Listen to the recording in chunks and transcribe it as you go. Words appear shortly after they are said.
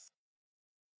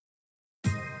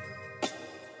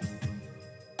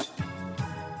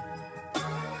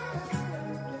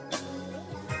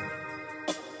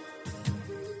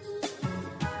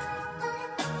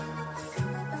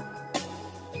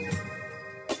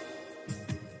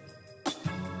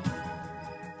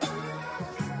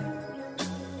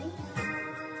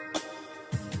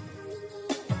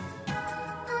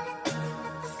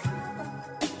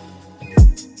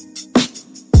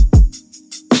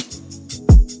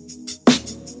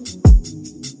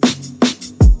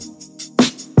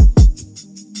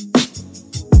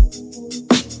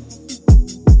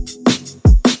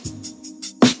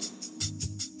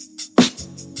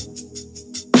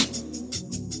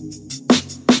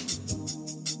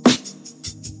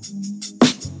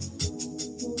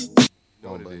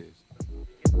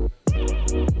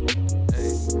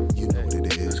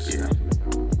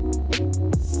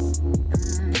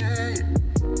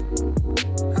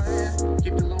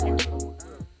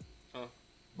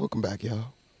Welcome back,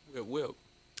 y'all. Whip.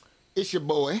 It's your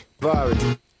boy, Vari.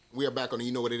 We are back on the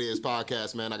You Know What It Is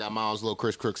podcast, man. I got Miles, Lil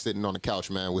Chris Crook sitting on the couch,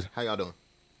 man. How y'all doing?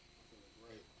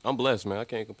 I'm blessed, man. I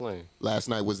can't complain. Last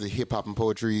night was the hip hop and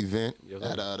poetry event Yes,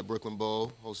 at sir. the Brooklyn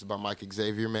Bowl, hosted by Mike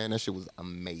Xavier, man. That shit was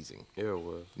amazing. Yeah, it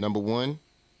was. Number one,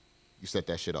 you set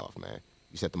that shit off, man.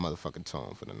 You set the motherfucking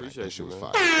tone for the night. Appreciate That shit you, was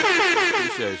man. fire.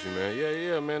 Appreciate you, man.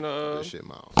 Yeah, man. That shit,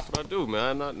 Miles. That's what I do,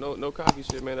 man. Not no cocky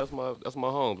shit, man. That's my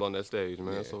homes on that stage,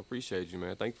 man. Yeah. So appreciate you,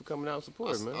 man. Thank you for coming out and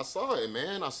supporting, man. I saw it,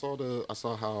 man. I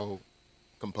saw how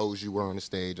composed you were on the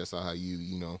stage. I saw how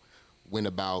you went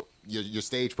about your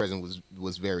stage presence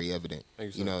was very evident.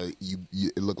 Thank you, You know,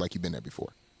 you it looked like you've been there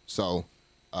before. So,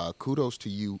 kudos to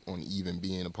you on even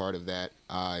being a part of that.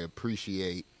 I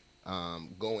appreciate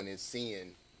going and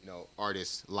seeing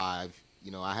artists live.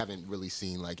 I haven't really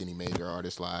seen like any major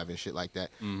artists live and shit like that.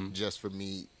 Mm-hmm. Just for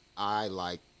me, I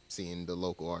like seeing the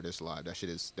local artists live. That shit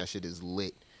is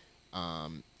lit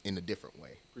in a different way.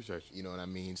 Appreciate you. You know what I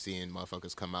mean? Seeing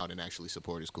motherfuckers come out and actually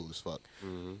support is cool as fuck.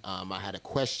 Mm-hmm. I had a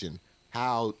question.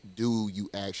 How do you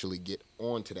actually get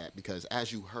onto that? Because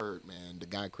as you heard, man, the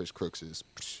guy Chris Crooks is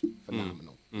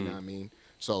phenomenal. You know what I mean?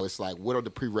 So it's like, what are the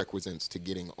prerequisites to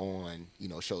getting on,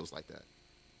 shows like that?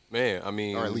 Man, I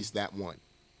mean, Or at least that one.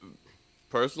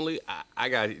 personally, I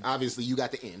got. Obviously, you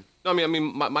got the end. I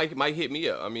mean, Mike hit me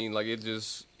up. I mean, like it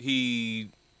just he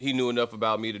knew enough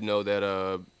about me to know that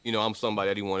I'm somebody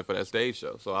that he wanted for that stage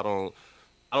show. So I don't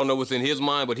know what's in his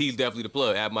mind, but he's definitely the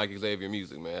plug at Mike Xavier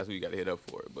Music, man. That's who you got to hit up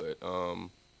for it. But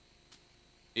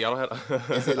yeah, I don't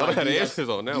have the answers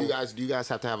on that. Do you guys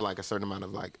have to have like a certain amount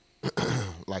of like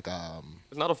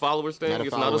It's not a followers thing. Not a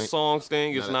It's not a following. songs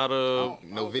thing. It's not a no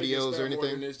I don't think videos it's or that more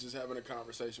anything? than it's just having a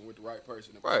conversation with the right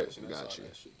person. in Right. position. That's Got all you.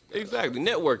 that shit together. exactly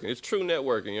networking. It's true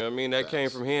networking. You know what I mean? That came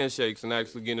Facts. from handshakes and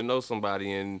actually getting to know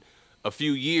somebody and a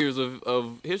few years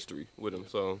of history with them.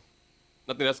 So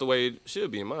I think that's the way it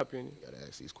should be, in my opinion. Gotta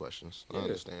ask these questions. I Yeah.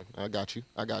 understand. I got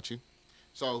you.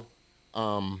 So,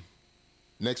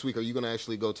 next week, are you gonna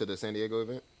actually go to the San Diego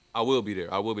event? I will be there.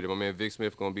 My man Vic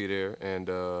Smith gonna be there,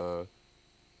 and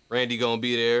Randy gonna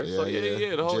be there. So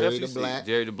yeah. The whole Jerry the FCC, Black.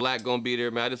 Jerry the Black gonna be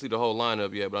there. Man, I didn't see the whole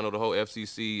lineup yet, but I know the whole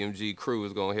FCC MG crew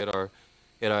is gonna hit our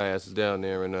asses down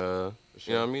there and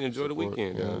you know what I mean, enjoy the Support,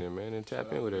 weekend yeah. down there, man, and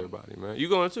tap in with everybody, man. You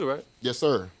going too, right? Yes,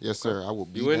 sir. I will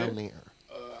be You in down there? there.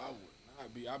 I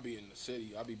would. I'll be in the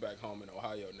city. I'll be back home in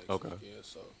Ohio next Okay. weekend.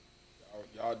 So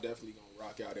y'all definitely gonna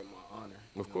rock out in my honor.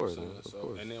 You Of know what course, I'm saying? man, of So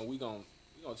course. and then we gonna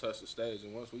touch the stage,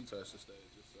 and once we touch the stage,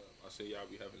 I say y'all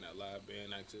be having that live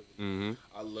band activity. Mm-hmm.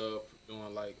 I love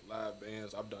doing like live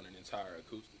bands. I've done an entire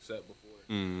acoustic set before,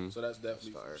 Mm-hmm. so that's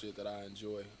definitely some shit that I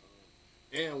enjoy.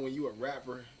 And when you a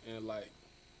rapper and like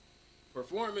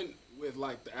performing with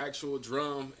like the actual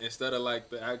drum instead of like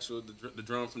the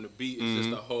drum from the beat, it's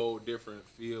just a whole different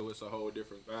feel. It's a whole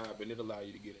different vibe, and it allow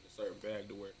you to get in a certain bag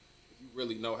to where if you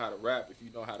really know how to rap, if you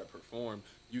know how to perform,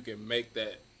 you can make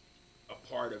that a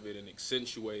part of it and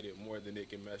accentuate it more than it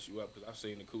can mess you up. Because I've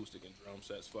seen acoustic and drum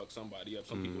sets fuck somebody up.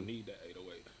 Some people need that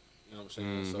 808. You know what I'm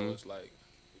saying? So it's like,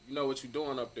 if you know what you're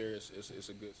doing up there, it's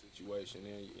a good situation.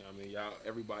 And you know what I mean, y'all,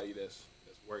 everybody that's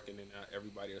working and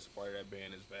everybody that's a part of that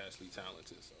band is vastly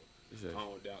talented. So Appreciate I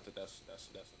don't doubt that's an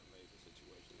amazing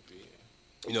situation to be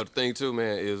in. You know, the thing too,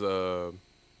 man, is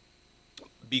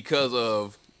because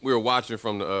of we were watching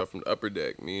from the upper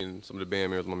deck. Me and some of the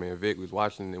band members, my man Vic, was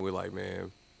watching, and we're like,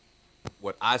 man,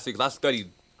 what I see, because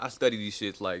I study these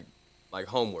shits like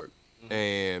homework,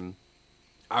 and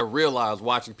I realized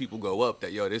watching people go up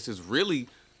that this is really,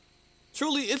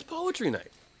 truly, it's poetry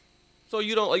night. So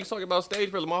you don't, like you talking about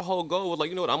stage presence. My whole goal was like,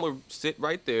 you know what, I'm gonna sit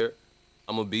right there,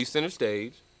 I'm gonna be center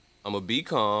stage, I'm gonna be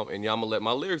calm, and y'all gonna let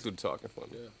my lyrics do the talking for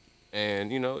me. Yeah.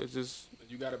 And it's just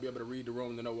You got to be able to read the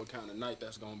room to know what kind of night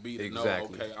that's gonna be. To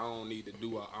Exactly. know, okay, I don't need to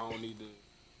I don't need to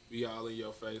be all in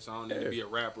your face. I don't need to be a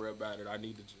rapper about it. I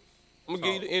need to just. I'm gonna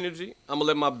give you the energy. I'm gonna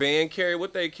let my band carry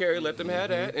what they carry, let them have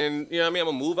that, and you know what I mean. I'm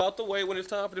gonna move out the way when it's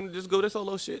time for them to just go their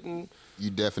solo shit. And You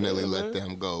definitely Yeah, let man.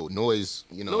 them go. Noise,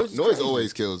 Noise is noise crazy.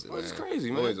 always kills it. Noise is man.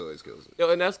 crazy, man. Noise always kills it.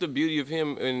 and that's the beauty of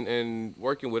him and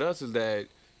working with us is that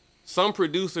some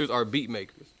producers are beat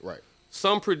makers, Right.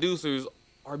 some producers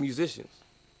are musicians.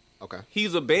 Okay.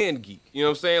 He's a band geek. You know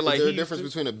what I'm saying? Like Is there a he's difference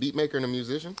just- between a beat maker and a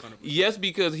musician? Yes,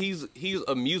 because he's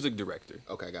a music director.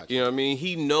 Okay, got you. You know what I mean?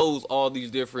 He knows all these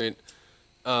different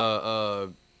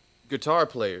guitar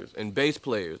players and bass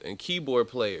players and keyboard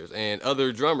players and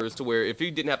other drummers to where if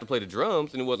he didn't have to play the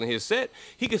drums and it wasn't his set,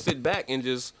 he could sit back and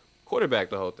just quarterback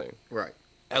the whole thing. Right.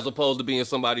 As opposed to being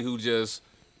somebody who just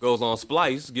goes on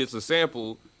Splice, gets a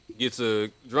sample, gets a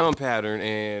drum pattern,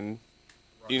 and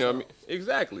You know what I mean?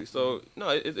 Exactly. So no,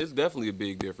 it's definitely a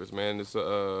big difference, man. It's like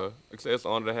I said, it's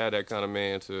an honor to have that kind of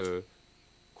man to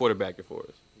quarterback it for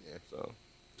us. Yeah. So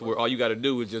to where all you got to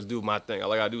do is just do my thing.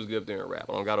 All I got to do is get up there and rap.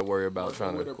 I don't got to worry about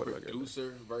trying to with a quarterback it.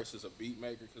 producer versus a beat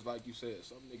maker, because like you said,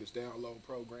 some niggas download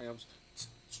programs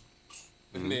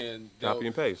and then Copy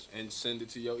and paste. and send it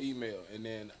to your email. And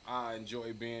then I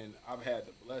enjoy being. I've had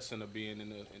the blessing of being in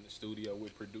the studio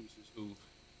with producers who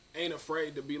ain't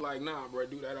afraid to be like, nah, bro,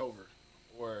 do that over,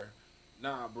 or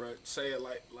nah, bro, say it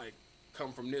like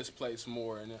come from this place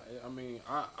more. And I mean,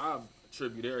 I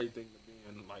attribute everything to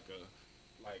being like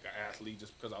an athlete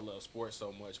just because I love sports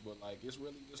so much. But like, it's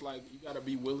really just like you gotta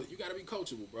be willing, you gotta be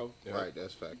coachable, bro. Yeah. Right,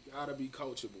 that's fact. You gotta be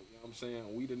coachable. You know what I'm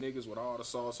saying? We the niggas with all the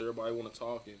sauce. Everybody want to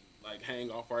talk and like hang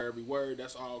off our every word.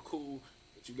 That's all cool.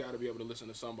 But you gotta be able to listen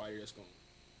to somebody that's gonna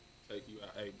take you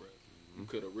out. Hey, bro, you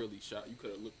could have really shot. You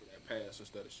could have looked for that pass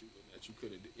instead of shooting that. You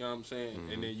could have. You know what I'm saying?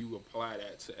 And then you apply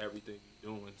that to everything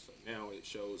you're doing. So now it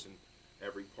shows in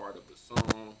every part of the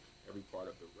song, every part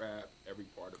of the rap, every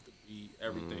part of the beat,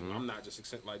 everything. I'm not just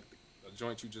like the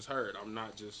joint you just heard. I'm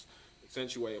not just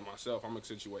accentuating myself. I'm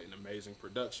accentuating amazing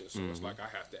production. So it's like I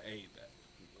have to aid that.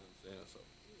 You know what I'm saying? So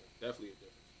yeah, definitely a difference.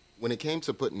 When it came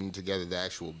to putting together the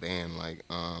actual band, like,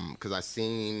 because I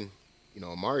seen, you know,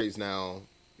 Amari's now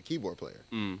the keyboard player.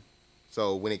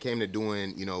 So when it came to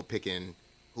doing, you know, picking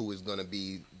who is gonna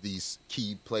be these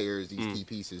key players, these key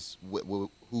pieces,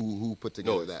 who put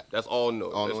together Noise. that? That's all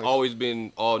noise. All It's noise? always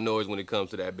been all noise when it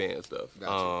comes to that band stuff.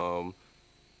 Gotcha.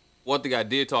 One thing I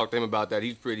did talk to him about that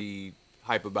he's pretty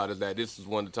hype about is that this is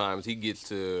one of the times he gets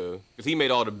to, because he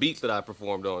made all the beats that I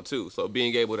performed on too. So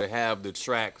being able to have the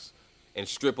tracks and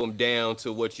strip them down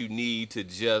to what you need to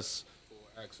just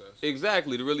Full access.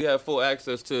 exactly to really have full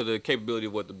access to the capability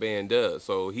of what the band does.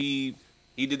 So he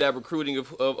did that recruiting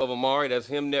of Amari. That's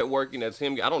him networking. That's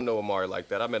him. I don't know Amari like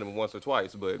that. I met him once or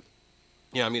twice, but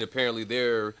yeah, I mean apparently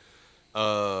they're.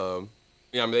 I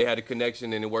mean, they had a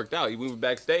connection and it worked out. We were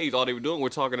backstage. All they were doing were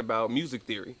talking about music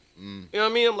theory. You know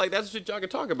what I mean? I'm like, that's shit y'all can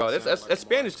talk about. That's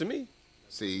Spanish to me.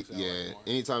 See, Sound yeah. like Amari.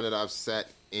 Anytime that I've sat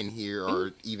in here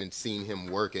or even seen him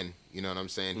working, you know what I'm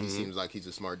saying? He seems like he's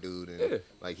a smart dude, and Yeah.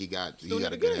 like he got Still a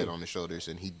got a good game. head on the shoulders,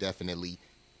 and he definitely.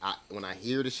 When I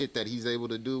hear the shit that he's able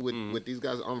to do with these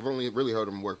guys, I've only really heard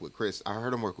him work with Chris. I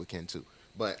heard him work with Ken too,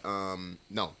 but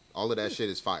no, all of that shit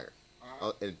is fire.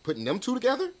 And putting them two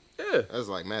together, Yeah. that's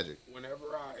like magic.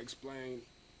 Whenever I explain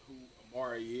who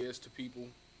Amari is to people,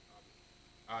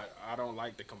 I don't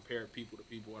like to compare people to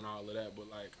people and all of that, but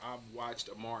like I've watched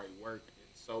Amari work in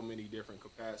so many different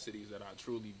capacities that I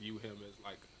truly view him as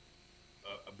like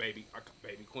a baby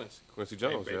Quincy. Quincy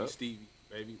Jones, baby yeah. Stevie,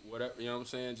 baby whatever. You know what I'm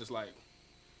saying? Just like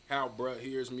how bruh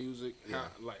hears music,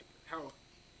 how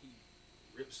he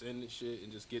rips in the shit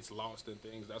and just gets lost in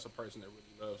things. That's a person that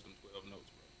really loves them 12 notes,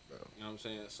 bro. You know what I'm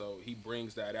saying? So he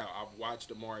brings that out. I've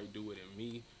watched Amari do it in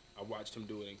me. I watched him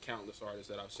do it in countless artists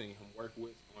that I've seen him work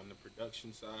with on the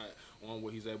production side, on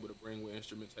what he's able to bring with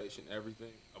instrumentation,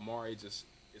 everything. Amari just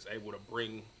is able to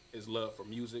bring his love for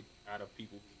music out of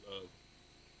people who love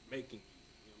making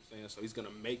music. You know what I'm saying? So he's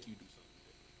gonna make you do something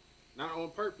different, not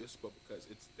on purpose, but because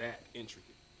it's that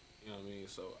intricate. You know what I mean?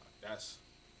 So that's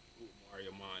who Amari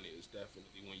Amon is,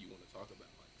 definitely, when you want to talk about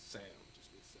like sound,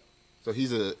 just itself. So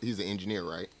he's an engineer,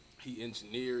 right? He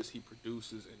engineers, he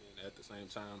produces, and then at the same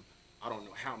time, I don't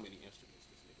know how many instruments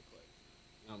this nigga plays.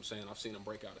 You know what I'm saying? I've seen him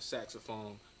break out a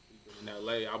saxophone. We've been in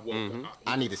LA. I've woke up.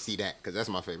 I need to see that because that's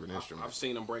my favorite instrument. I've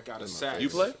seen him break out a That's my sax. You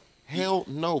play? Hell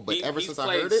no, but ever He's since I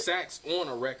played heard it, sax on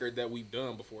a record that we've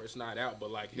done before. It's not out,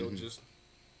 but like he'll just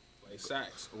play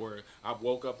sax. Or I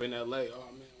woke up in LA.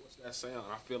 Oh man, what's that sound?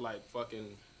 I feel like fucking.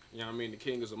 You know what I mean? The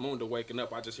King is Zamunda waking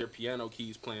up. I just hear piano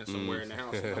keys playing somewhere in the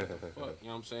house. I'm like, what the fuck? You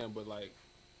know what I'm saying? But like,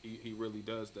 he really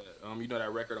does that. You know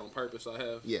that record On Purpose I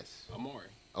have? yes. Amari.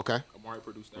 Okay. Amari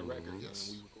produced that record, Yes.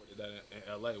 and we recorded that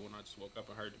in LA when I just woke up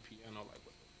and heard the piano. Like,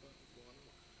 what the fuck is going on?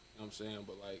 You know what I'm saying?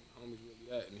 But like, homie's really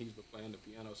that, and he's been playing the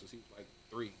piano since he was like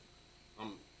 3.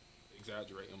 I'm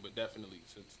exaggerating, but definitely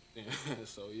since then.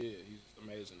 So yeah, he's just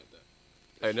amazing at that.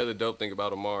 Hey, another dope thing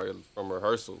about Amari from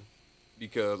rehearsal,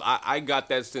 because I got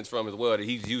that sense from him as well that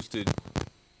he's used to,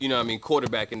 you know what I mean,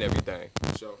 quarterbacking everything.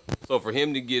 So So for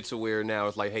him to get to where now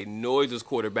it's like, hey, Noise is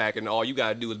quarterback and all you got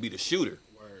to do is be the shooter.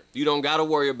 word. You don't got to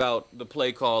worry about the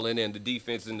play calling and the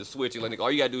defense and the switching. Like,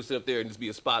 all you got to do is sit up there and just be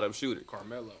a spot-up shooter.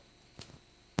 Carmelo.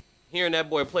 Hearing that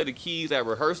boy play the keys at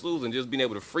rehearsals and just being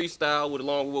able to freestyle with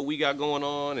along with what we got going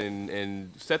on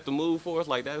and set the move for us,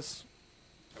 like that's,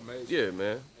 Amazing. yeah,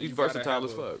 man. He's you gotta versatile have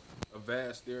as fuck. A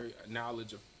vast theory, a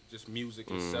knowledge of just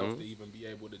music itself to even be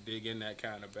able to dig in that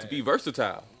kind of bag. Be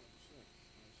versatile.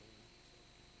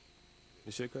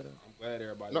 Your shit cut out? I'm glad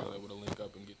everybody No. was able to link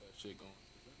up and get that shit going.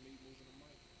 Is that me moving the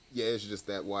mic? Yeah, it's just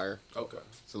that wire. Okay.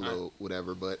 It's a little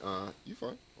whatever, but you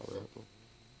fine.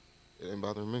 It ain't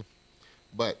bothering me.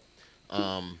 But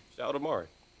Shout out to Mari.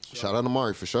 shout out to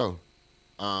Mari for sure.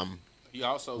 He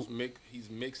also he's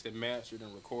mixed and mastered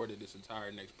and recorded this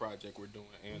entire next project we're doing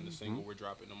and the single we're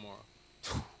dropping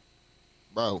tomorrow.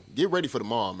 Bro, get ready for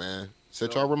tomorrow, man.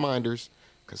 Set y'all reminders,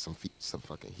 cause some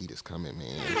fucking heat is coming,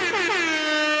 man.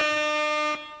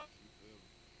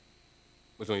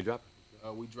 Which one you dropping?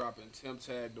 We dropping Tim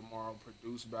Tag tomorrow,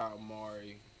 produced by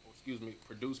Amari.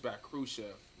 Produced by Crew Chef,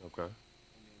 Okay. and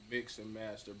then mixed and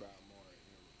mastered by Amari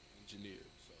and engineered.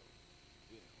 So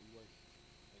yeah, we working.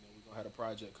 And then we're gonna have a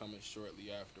project coming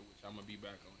shortly after, which I'm gonna be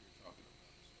back on here talking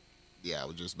about. Yeah, I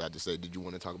was just about to say, did you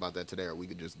want to talk about that today, or we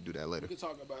could just do that later? We can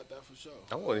talk about that for sure.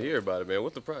 I want to hear about it, man.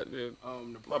 What's the project? My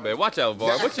project- bad. Watch out,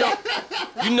 Var. What y'all?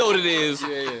 You know what it is. Yeah.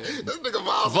 This nigga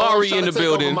Miles Vari always trying in to the take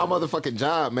over building. my motherfucking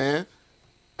job, man.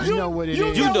 You know what it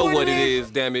is. You know what it is.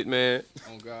 Damn it, man.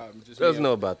 Oh God, just Let us me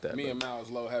know and- about that. Me bro. and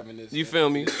Miles Lowe having this. You feel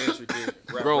me? this intricate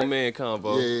rap Grown rap- man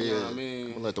convo. Yeah, You yeah, know yeah. what I mean?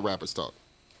 I'm gonna let the rappers talk.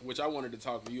 Which I wanted to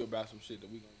talk to you about some shit that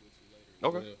we gonna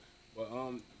get to later. Okay. As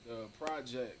well. But the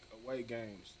project Away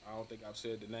Games. I don't think I've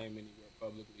said the name anywhere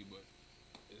publicly, but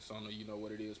it's on the You Know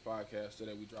What It Is podcast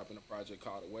today. We dropping a project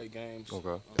called Away Games.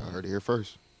 Okay. I heard it here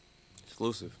first.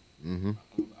 Exclusive. Mm-hmm.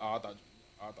 I thought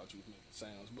you was making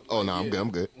sounds. But Oh, no, I'm good,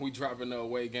 I'm good. We dropping the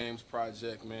Away Games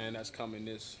project, man. That's coming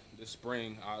this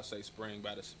spring. I'll say spring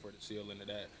for the seal into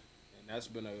that. And that's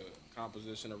been a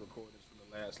composition of recordings for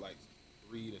the last like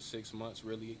 3 to 6 months,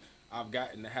 really. I've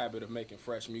gotten the habit of making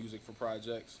fresh music for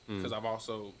projects because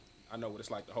I know what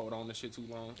it's like to hold on to shit too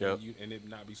long Yep. and it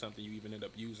not be something you even end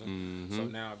up using. So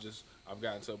now I've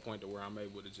gotten to a point to where I'm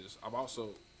able to I've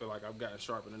also feel like I've gotten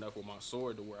sharpened enough with my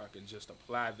sword to where I can just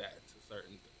apply that to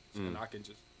certain things and I can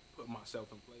just put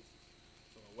myself in places.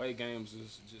 So Away Games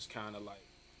is just kind of like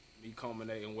me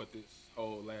culminating what this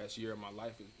whole last year of my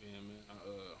life has been, man. I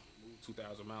moved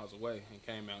 2,000 miles away and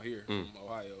came out here from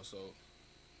Ohio, so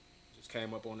just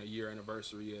came up on a year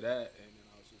anniversary of that, and then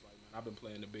I was just like, man, I've been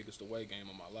playing the biggest away game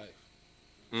of my life.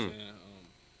 You know what I'm saying?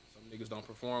 Some niggas don't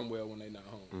perform well when they not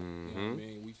home. You know what I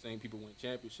mean? We've seen people win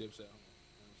championships at home. You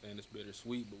know what I'm saying? It's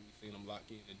bittersweet, but we've seen them lock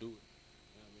in and do it.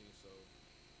 You know what I mean? So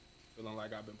feeling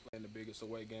like I've been playing the biggest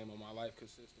away game of my life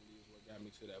consistently is what got me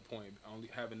to that point. Only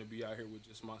having to be out here with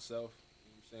just myself,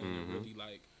 you know what I'm saying? And really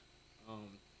like,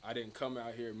 I didn't come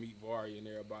out here, meet Vari and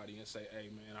everybody and say, hey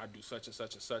man, I do such and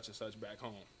such and such and such back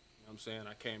home. You know what I'm saying?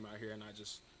 I came out here and I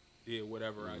just did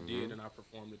whatever I did and I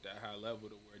performed at that high level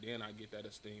to where then I get that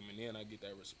esteem and then I get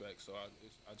that respect. So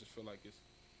I just feel like it's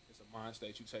a mind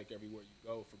state you take everywhere you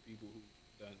go for people who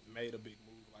done made a big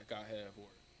move like I have, or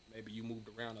maybe you moved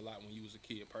around a lot when you was a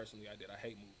kid. Personally, I did. I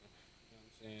hate moving. You know what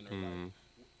I'm saying? Or like,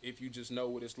 if you just know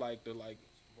what it's like to like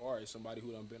Vari, somebody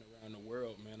who done been around the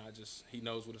world, man, he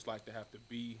knows what it's like to have to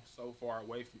be so far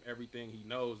away from everything he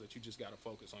knows that you just got to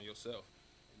focus on yourself.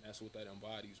 And that's what that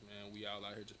embodies, man. We all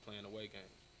out here just playing away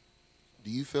games. Do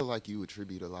you feel like you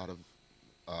attribute a lot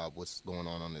of what's going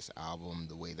on this album,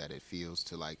 the way that it feels,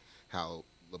 to like how,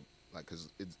 because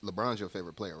LeBron's your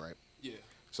favorite player, right? Yeah.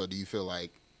 So do you feel like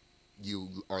you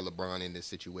are LeBron in this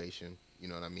situation? You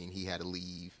know what I mean? He had to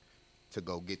leave to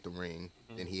go get the ring,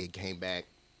 then he came back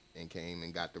and came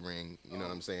and got the ring. You know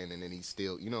what I'm saying? And then he's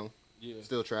still,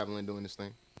 still traveling, doing this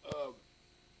thing.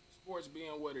 Sports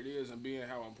being what it is and being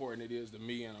how important it is to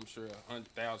me, and I'm sure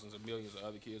thousands of millions of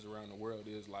other kids around the world,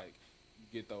 is like you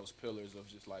get those pillars of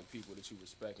just like people that you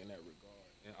respect in that regard.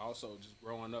 And also just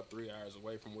growing up 3 hours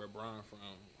away from where Brian from.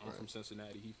 I'm from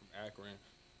Cincinnati, he from Akron.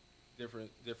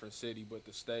 Different city, but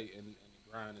the state and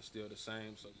the grind is still the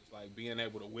same. So just like being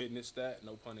able to witness that,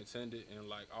 no pun intended, and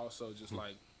like also just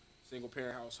like single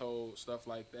parent household, stuff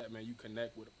like that, man, you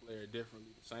connect with a player differently.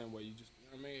 The same way you just, you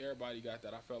know what I mean? Everybody got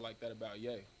that. I felt like that about Ye.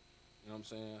 You know what I'm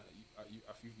saying?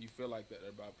 You feel like that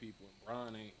about people.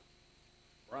 And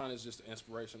Brian is just an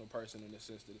inspirational person in the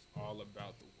sense that it's all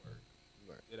about the work.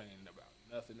 Right. It ain't about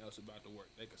nothing else about the work.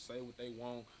 They can say what they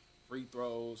want, free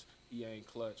throws, he ain't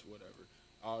clutch, whatever.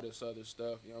 All this other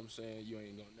stuff, you know what I'm saying? You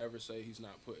ain't gonna never say he's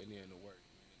not putting in the work,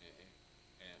 man.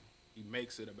 And he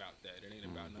makes it about that. It ain't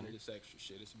about none of this extra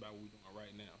shit. It's about what we're doing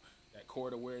right now. That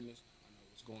court awareness, I know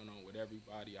what's going on with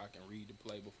everybody. I can read the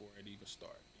play before it even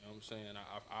starts. You know what I'm saying?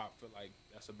 I feel like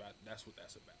that's what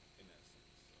that's about in that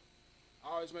sense. So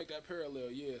I always make that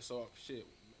parallel, yeah. So shit,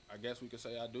 I guess we could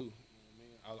say I do. You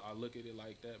know what I mean? I look at it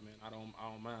like that, man. I don't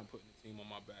mind putting the team on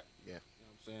my back. Yeah. You know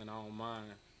what I'm saying? I don't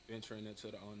mind venturing into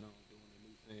the unknown, doing a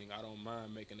new thing. I don't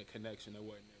mind making a connection that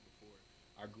wasn't there before.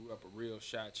 I grew up a real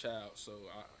shy child, so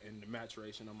in the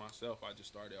maturation of myself, I just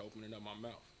started opening up my mouth. You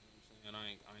know what I'm saying? saying?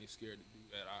 I ain't scared to do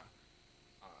that. I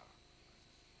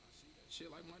see that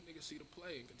shit like my niggas see the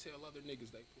play and can tell other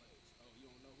niggas they play. Oh, you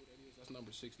don't know who that is? That's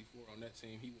number 64 on that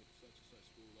team. He went to such and such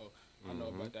school. Oh, I know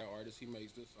about that artist. He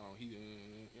makes this song. He, you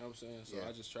know what I'm saying? So Yeah.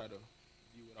 I just try to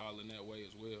view it all in that way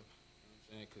as well. You know what I'm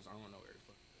saying? Because I don't know every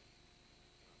fucking thing.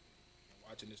 And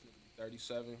watching this nigga be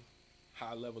 37,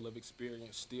 high level of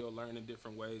experience, still learning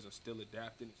different ways and still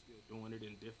adapting and still doing it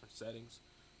in different settings.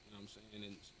 You know what I'm saying?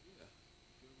 And yeah,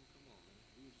 come on, man.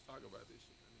 We was just talking about this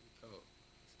shit. That nigga cold.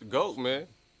 The GOAT, man.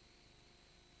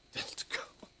 That's the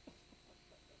GOAT.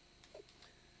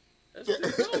 That's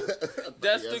the GOAT.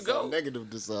 That's the GOAT. Negative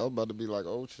to say. I'm about to be like,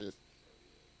 oh shit.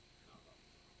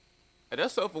 And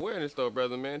that's self-awareness, though,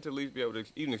 brother, man, to at least be able to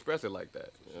even express it like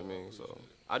that. You know what I mean? So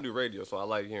I do radio, so I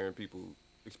like hearing people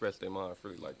express their mind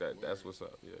freely like that. That's what's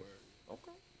up. Yeah.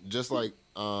 Okay. Just like,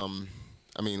 I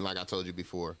mean, like I told you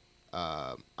before,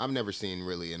 I've never seen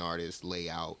really an artist lay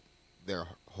out their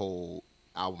whole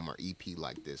album or EP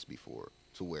like this before,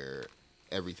 to where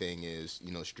everything is,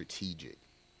 you know, strategic.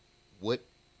 What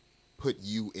put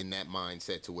you in that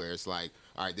mindset to where it's like,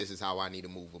 all right, this is how I need to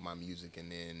move with my music,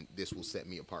 and then this will set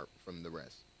me apart from the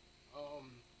rest?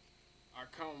 I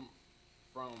come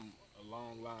from a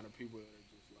long line of people that are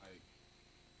just like,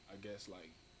 I guess, like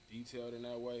detailed in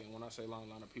that way. And when I say long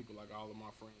line of people, like all of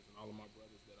my friends and all of my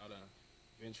brothers that I done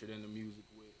ventured into music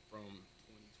with from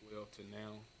 2012 to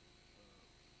now,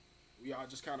 we all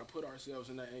just kind of put ourselves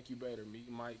in that incubator. Me,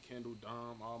 Mike, Kendall,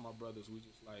 Dom, all my brothers. We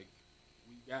just like,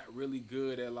 we got really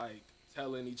good at like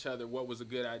telling each other what was a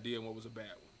good idea and what was a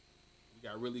bad one. We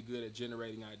got really good at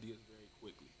generating ideas very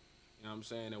quickly. You know what I'm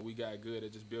saying? And we got good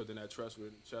at just building that trust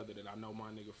with each other, that I know my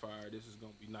nigga Fire, this is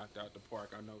going to be knocked out the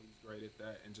park. I know he's great at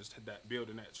that, and just that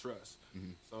building that trust.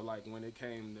 Mm-hmm. So, like, when it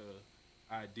came to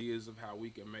ideas of how we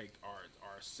can make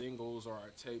our singles or our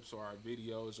tapes or our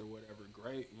videos or whatever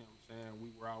great, you know what I'm saying,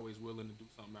 we were always willing to do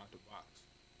something out the box.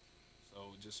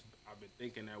 So, just, I've been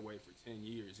thinking that way for 10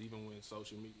 years, even when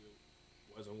social media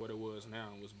wasn't what it was now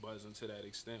and was buzzing to that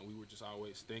extent. We were just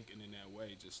always thinking in that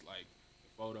way, just like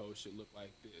the photos should look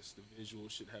like this, the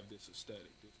visuals should have this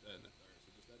aesthetic, this, that, and the third.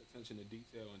 So just that attention to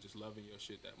detail and just loving your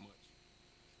shit that much.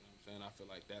 You know what I'm saying? I feel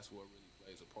like that's what really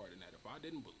plays a part in that. If I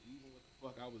didn't believe in what the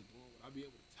fuck I was doing, would I be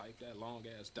able to type that long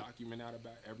ass document out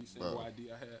about every single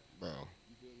idea I had? Bro,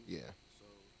 You feel me? yeah. So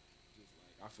just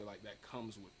like, I feel like that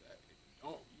comes with that. If you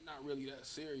don't, you're not really that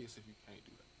serious if you can't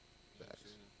do that. You know what I'm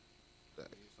saying?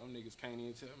 Some niggas can't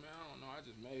even tell me, I don't know, I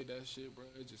just made that shit, bro.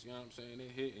 It just, you know what I'm saying, it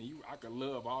hit. And I could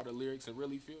love all the lyrics and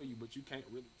really feel you, but you can't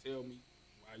really tell me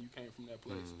why you came from that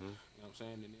place. You know what I'm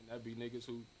saying? And then that'd be niggas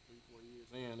who 3-4 years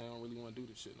in, they don't really want to do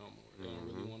this shit no more. They don't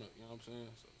really want to, you know what I'm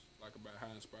saying? So it's like about how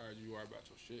inspired you are about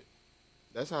your shit.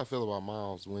 That's how I feel about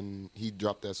Miles. When he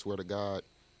dropped that Swear to God,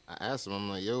 I asked him, I'm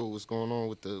like, yo, what's going on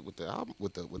with the album,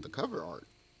 with the cover art?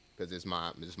 Because it's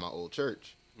my old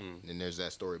church. And there's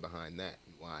that story behind that,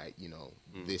 why, you know,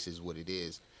 this is what it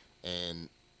is. And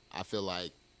I feel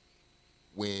like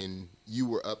when you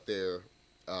were up there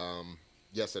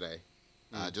yesterday,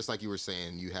 just like you were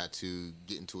saying, you had to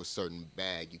get into a certain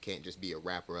bag. You can't just be a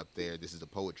rapper up there. This is a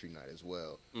poetry night as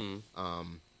well. Do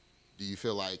you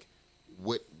feel like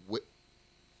what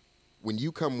when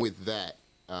you come with that,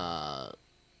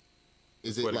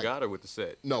 is it Swear to like, God or with the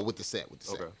set? No, with the set.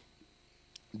 Okay.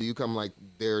 Do you come like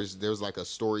there's like a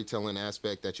storytelling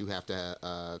aspect that you have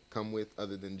to come with,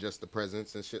 other than just the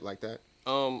presence and shit like that?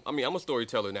 I mean, I'm a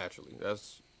storyteller naturally.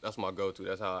 That's my go-to.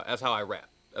 That's how I rap.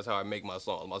 That's how I make my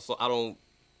songs.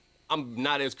 I'm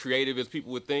not as creative as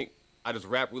people would think. I just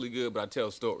rap really good, but I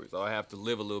tell stories. So I have to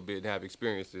live a little bit and have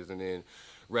experiences, and then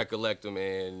recollect them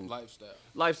and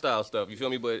lifestyle stuff. You feel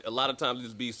me? But a lot of times it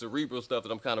just be cerebral stuff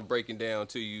that I'm kind of breaking down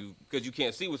to you because you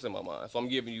can't see what's in my mind. So I'm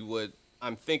giving you what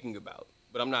I'm thinking about.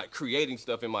 But I'm not creating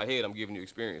stuff in my head. I'm giving you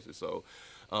experiences. So,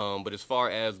 but as far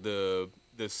as the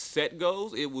set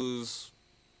goes, it really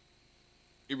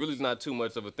is not too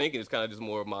much of a thinking. It's kind of just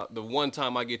more of the one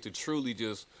time I get to truly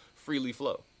just freely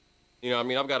flow. You know what I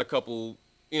mean? I've got a couple,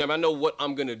 you know, I know what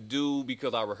I'm going to do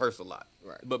because I rehearse a lot.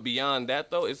 Right. But beyond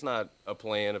that, though, it's not a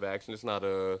plan of action. It's not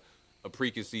a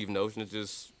preconceived notion. It's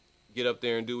just get up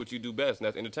there and do what you do best, and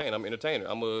that's entertain. I'm an entertainer.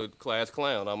 I'm a class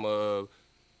clown. I'm a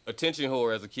attention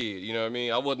whore as a kid, you know what I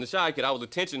mean? I wasn't a shy kid, I was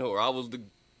attention whore. I was the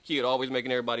kid always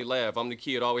making everybody laugh. I'm the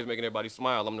kid always making everybody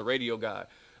smile. I'm the radio guy.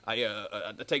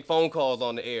 I take phone calls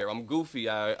on the air. I'm goofy.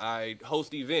 I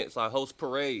host events. I host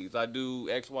parades. I do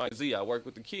X, Y, and Z. I work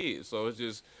with the kids. So it's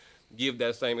just give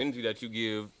that same energy that you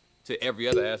give to every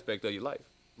other aspect of your life.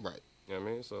 Right. You know what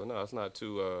I mean? So no, it's not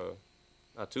too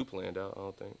planned out, I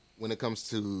don't think. When it comes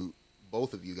to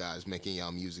both of you guys making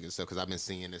y'all music and stuff, because I've been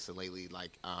seeing this lately.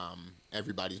 Like,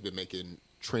 everybody's been making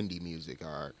trendy music,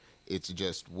 or it's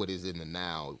just what is in the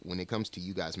now. When it comes to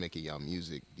you guys making y'all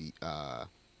music,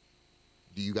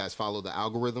 do you guys follow the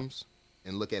algorithms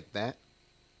and look at that,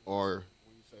 or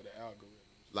When you say the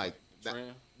algorithms, like the that-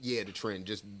 trend. yeah, the trend?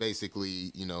 Just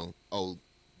basically, oh,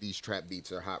 these trap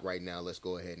beats are hot right now. Let's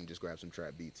go ahead and just grab some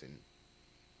trap beats and.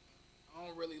 I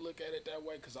don't really look at it that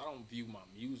way because I don't view my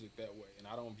music that way, and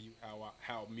I don't view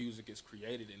how music is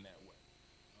created in that way.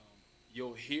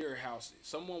 You'll hear how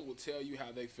someone will tell you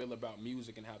how they feel about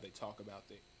music and how they talk about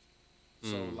things.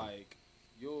 So like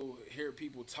you'll hear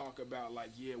people talk about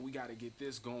like, yeah, we got to get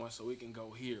this going so it can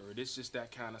go here, or this just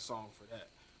that kind of song for that,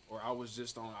 or I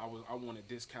wanted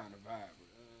this kind of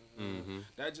vibe.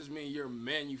 That just means you're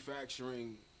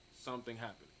manufacturing something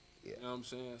happening. Yeah. You know what I'm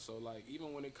saying? So like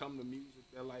even when it comes to music,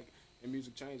 that like and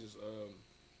music changes.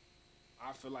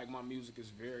 I feel like my music is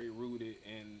very rooted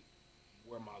in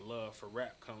where my love for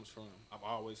rap comes from. I've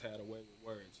always had a way with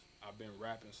words. I've been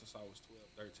rapping since I was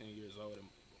 12, 13 years old, and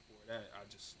before that,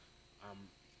 I'm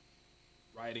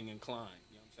writing inclined.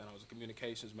 You know what I'm saying? I was a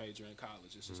communications major in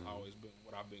college. It's just always been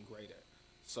what I've been great at.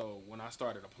 So when I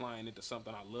started applying it to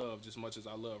something I love just much as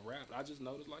I love rap, I just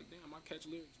noticed like, damn, I catch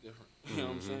lyrics different. You know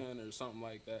what I'm saying? Or something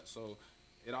like that. So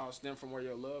it all stems from where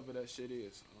your love of that shit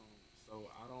is. So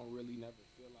I don't really never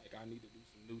feel like I need to do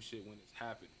some new shit when it's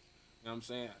happening. You know what I'm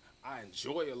saying? I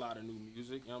enjoy a lot of new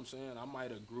music. You know what I'm saying? I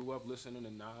might have grew up listening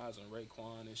to Nas and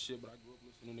Raekwon and shit, but I grew up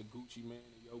listening to Gucci Mane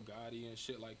and Yo Gotti and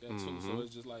shit like that too. So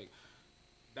it's just like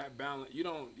that balance. You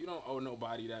don't owe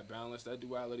nobody that balance. That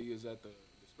duality is at the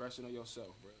discretion of yourself,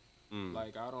 bro.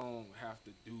 Like I don't have to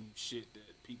do shit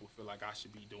that people feel like I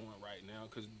should be doing right now.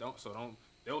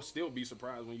 They'll still be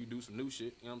surprised when you do some new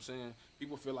shit. You know what I'm saying?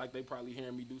 People feel like they probably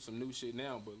hearing me do some new shit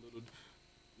now, but little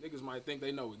niggas might think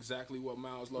they know exactly what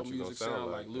Miles Low What you music gonna sound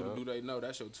sound like. like, Little yeah. do they know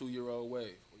that's your 2-year-old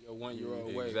wave or your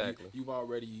 1-year-old wave. Exactly. You've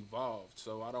already evolved,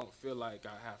 so I don't feel like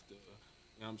I have to. You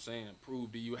know what I'm saying?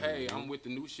 Prove to you, hey, I'm with the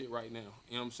new shit right now.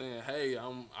 You know what I'm saying? Hey,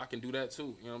 I can do that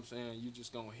too. You know what I'm saying? You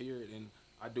just gonna hear it, and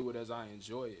I do it as I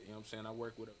enjoy it. You know what I'm saying? I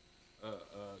work with a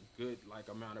good like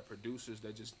amount of producers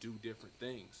that just do different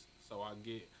things. So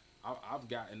I've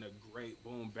gotten a great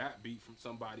boom bap beat from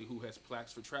somebody who has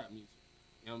plaques for trap music.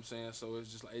 You know what I'm saying? So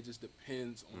it's just like it just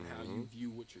depends on how you view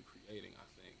what you're creating, I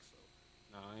think. So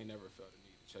I ain't never felt the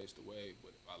need to chase the wave, but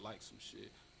if I like some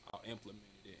shit, I'll implement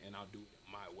it and I'll do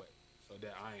it my way. So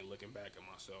that I ain't looking back at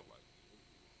myself like,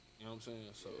 you know what I'm saying?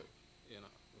 So, you know.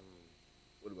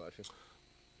 What about you?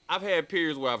 I've had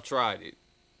periods where I've tried it,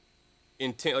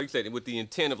 intent, like you said, with the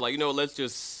intent of like, let's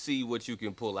just see what you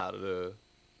can pull out of the,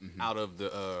 out of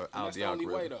the That's the only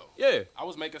algorithm. way though. Yeah, I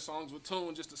was making songs with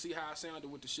tune just to see how I sounded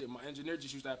with the shit. My engineer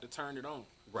just used to have to turn it on.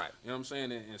 right. You know what I'm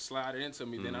saying? And slide it into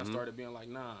me. Then I started being like,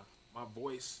 nah, my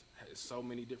voice has so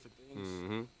many different things.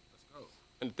 Let's go.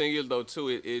 And the thing is though too,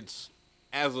 it's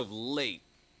as of late,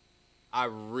 I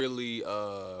really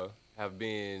have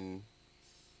been,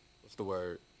 what's the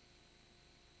word?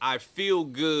 I feel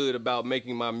good about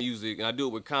making my music, and I do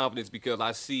it with confidence because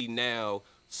I see now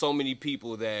so many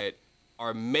people that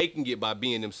are making it by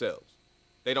being themselves.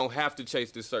 They don't have to chase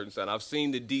this certain sound. I've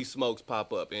seen the D Smokes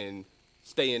pop up and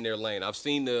stay in their lane. I've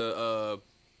seen the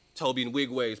Toby and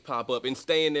Wigways pop up and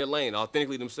stay in their lane,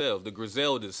 authentically themselves. The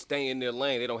Griseldas stay in their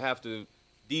lane. They don't have to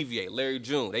deviate. Larry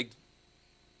June,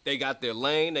 they got their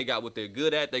lane. They got what they're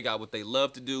good at. They got what they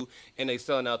love to do, and they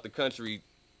selling out the country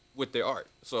with their art.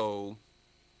 So,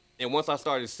 and once I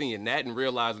started seeing that and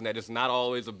realizing that it's not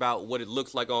always about what it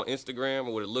looks like on Instagram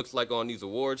or what it looks like on these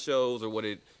award shows or what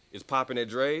it is popping at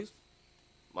Dre's,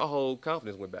 my whole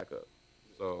confidence went back up.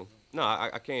 So no,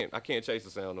 I can't chase the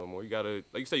sound no more. You gotta,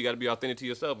 like you say, you gotta be authentic to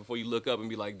yourself before you look up and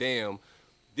be like, damn,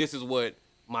 this is what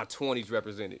my 20s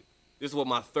represented. This is what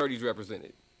my 30s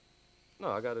represented. No,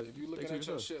 I gotta. If you're looking at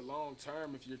your shit long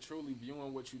term, if you're truly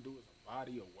viewing what you do as a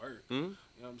body of work, you know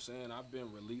what I'm saying? I've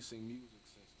been releasing music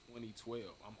since 2012.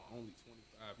 I'm only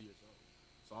 25 years old.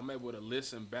 So I'm able to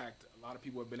listen back. A lot of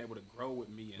people have been able to grow with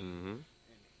me, and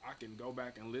I can go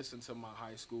back and listen to my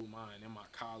high school mind and my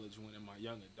college one and my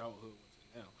young adulthood one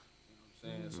to now. You know what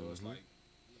I'm saying? So it's like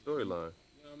Storyline.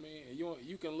 you know what I mean? And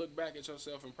you can look back at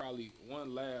yourself and probably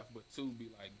one laugh, but two be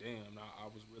like, damn, I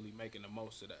was really making the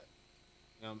most of that.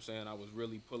 You know what I'm saying? I was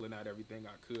really pulling out everything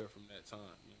I could from that time.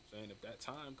 You know what I'm saying? If that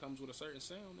time comes with a certain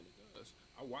sound, then it does.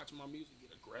 I watch my music get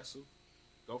aggressive,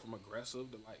 go from aggressive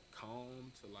to like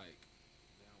calm to like,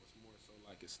 now it's more so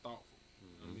like it's thoughtful. You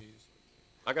know what I mean? So,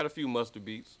 I got a few mustard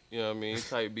beats, you know what I mean,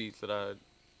 type beats that I got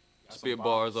spit some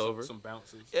bars some- over. Some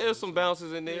bounces. Yeah, there's some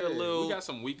bounces in there, a Yeah, little. we got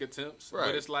some weak attempts, Right.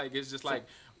 but it's just like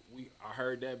I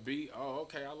heard that beat. Oh,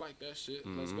 okay, I like that shit.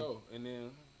 Let's go. And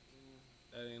then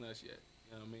that ain't us yet.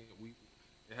 You know what I mean?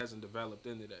 It hasn't developed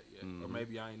into that yet, or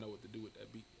maybe I ain't know what to do with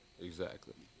that beat yet.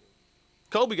 Exactly.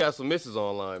 Kobe got some misses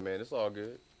online, man. It's all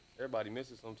good. Everybody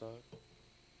misses sometimes.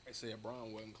 They said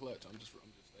Bron wasn't clutch. I'm just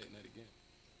stating that again.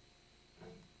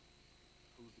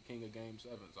 Who's the king of Game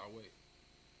 7s? I'll wait.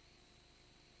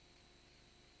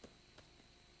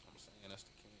 I'm saying that's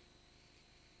the king.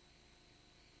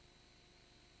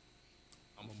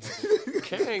 I'm a motherfucker.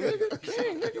 Gang, nigga.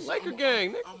 Gang, nigga. Laker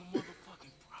gang, nigga. I'm a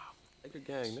motherfucking problem. Laker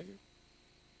gang, nigga.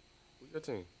 Who's your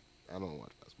team? I don't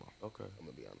watch basketball. Okay. I'm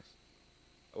gonna be honest.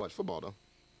 I watch football though.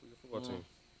 Who's your football team?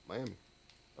 Miami.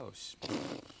 Oh, shit.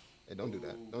 Hey, don't do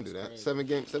that. Don't do that's that.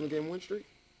 crazy. 7-game win streak.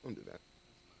 Don't do that.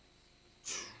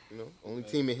 You know, only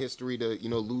team in history to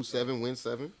lose 7, win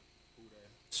 7. Who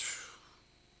that?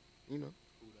 You know,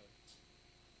 Who that?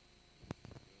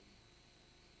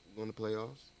 going to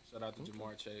playoffs. Shout out to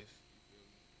Jamar Chase.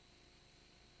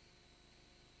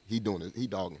 He doing it. He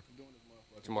dogging. You doing this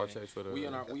motherfucking Jamar thing. Chase for the We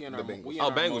in our the we in Oh, our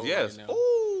Bengals, mode yes. right now.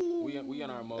 Ooh. We in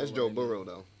our mode. That's Joe right Burrow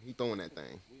now. though. He throwing that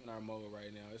thing. We in our mode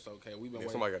right now. It's okay. We've been Yeah,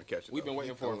 waiting. somebody got to catch it. We've been though.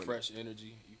 waiting for a throwing fresh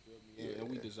energy. You feel me? And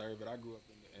we Yeah. deserve it. I grew up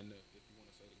in the if you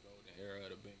want to say the golden era of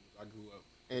the Bengals. I grew up.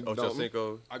 And Ocho Dalton,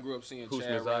 Cinco. I grew up seeing Who's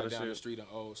Chad Miss run Ida down the shit? street in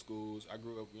old schools. I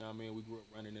grew up, you know what I mean? We grew up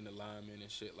running in the linemen and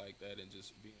shit like that and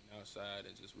just being outside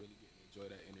and just really getting to enjoy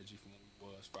that energy from when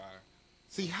we was fire.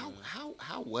 see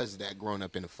how was that growing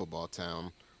up in a football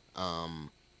town,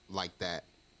 like that?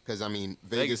 Because I mean,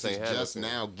 Vegas ain't is had just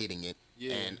nothing. now getting it,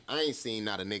 Yeah. and I ain't seen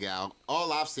not a nigga out.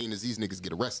 All I've seen is these niggas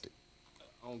get arrested.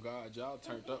 Oh God, y'all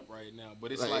turned up right now.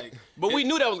 But it's Like- like But we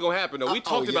knew that was going to happen, though. We Oh,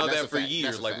 talked yeah, about that's that a for fact. years.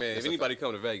 That's a Like, fact. man, That's if a anybody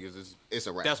come to Vegas, It's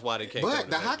a wrap. that's why they can't But come to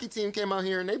the Vegas. hockey team came out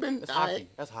here and they've been. That's hockey.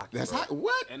 That's hockey. That's bro. hockey.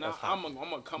 What? and That's I'm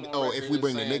gonna come on Oh, record if we as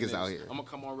bring the saying niggas this. out here. I'm gonna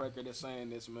come on record as saying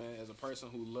this, man. As a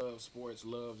person who loves sports,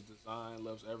 loves design,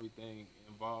 loves everything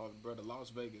involved, bro, the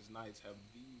Las Vegas Knights have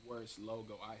the worst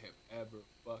logo I have ever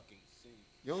fucking seen.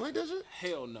 You don't like that shit?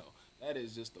 Hell no. That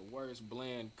is just the worst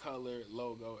bland color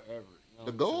logo ever. You know The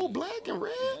what I'm gold, saying? black, and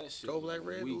red? That shit Gold, was black,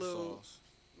 red, weak little- sauce.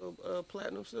 Little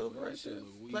platinum silver That right shit there.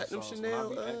 was weak Platinum sauce. Chanel.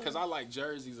 Because I like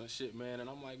jerseys and shit, man. And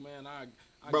I'm like, man, I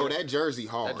Bro, get- that jersey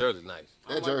hard. that jersey's nice. That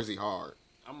I'm like- jersey hard.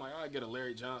 I'm like, I get a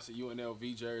Larry Johnson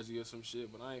UNLV jersey or some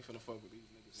shit, but I ain't finna fuck with these niggas.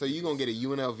 So you gonna get a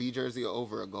UNLV jersey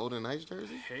over a Golden Knights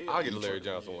jersey? Hell I'll get a yeah. Larry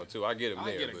Johnson one, too. I get him I'll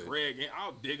there. get a but Greg.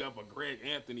 I'll dig up a Greg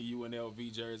Anthony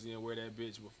UNLV jersey and wear that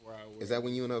bitch before I wear. Is that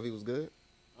when UNLV was good?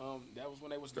 That was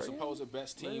when they was the Greg supposed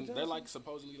best Larry team. They're Johnson? like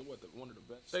supposedly one of the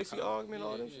best. Stacey college- Augman,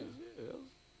 all yeah, them yeah. shit. Yeah.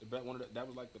 That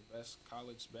was like the best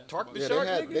college basketball. Tark the Yeah, Shark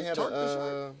they had niggas? Tark the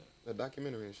Shark? a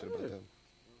documentary and shit about them.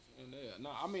 And yeah,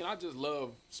 no, I mean, I just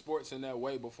love sports in that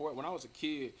way. Before, when I was a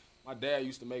kid, my dad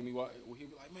used to make me watch. He'd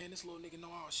be like, "Man, this little nigga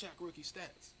know all Shaq rookie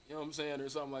stats." You know what I'm saying, or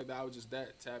something like that. I was just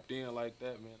that tapped in like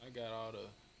that, man. I got all the.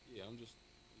 Yeah, I'm just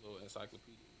a little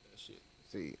encyclopedia with that shit.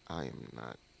 See, I am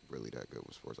not really that good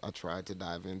with sports. I tried to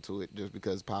dive into it just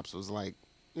because Pops was like,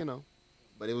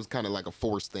 but it was kind of like a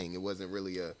forced thing. It wasn't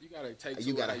really a. You gotta take to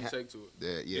You it gotta how you ha- take to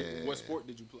it. Yeah. What sport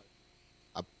did you play?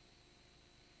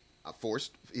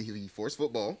 He forced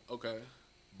football, Okay.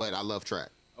 but I love track.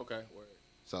 Okay. Word.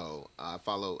 So I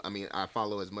follow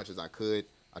as much as I could.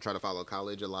 I try to follow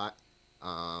college a lot.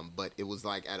 But it was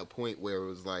like at a point where it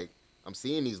was like, I'm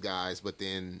seeing these guys, but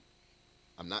then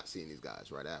I'm not seeing these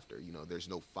guys right after. There's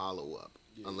no follow up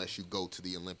unless you go to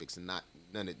the Olympics and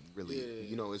none of really,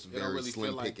 it's It very don't really slim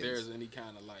feel like pickings. there's any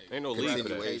kind of like Ain't no league for that.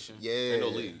 gratification. Yeah. Ain't no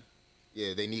league.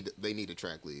 Yeah, they need a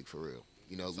track league for real.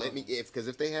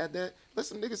 If they had that,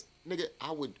 listen, nigga,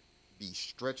 I would be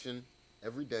stretching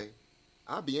every day.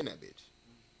 I'd be in that bitch.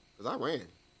 Cause I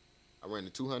ran the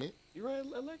 200 You right,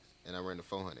 Alex? and I ran the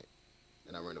 400,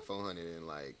 and I ran the 400 in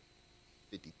like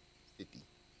 50,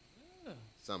 Yeah.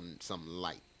 something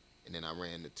light, and then I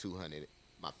ran the 200.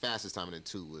 My fastest time in the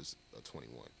 2 was a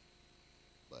 21,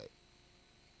 but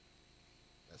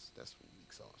that's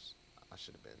weak sauce. I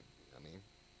should have been. I mean,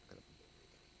 I could have been.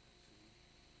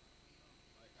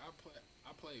 Like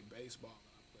I played baseball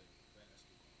and I played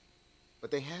basketball. But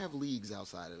they have leagues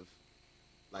outside of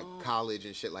like college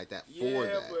and shit like that for Yeah,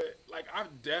 that. but like I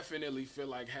definitely feel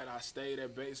like had I stayed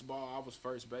at baseball, I was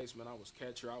first baseman, I was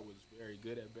catcher, I was very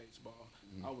good at baseball.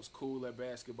 Mm-hmm. I was cool at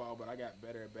basketball, but I got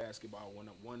better at basketball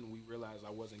when we realized I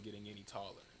wasn't getting any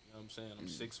taller. You know what I'm saying? I'm 6'1",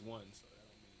 so that don't mean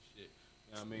shit.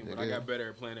 You know what I mean? It But I is. got better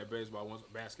at playing at basketball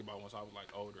once I was like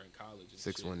older in college. And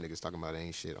 6'1" shit. niggas talking about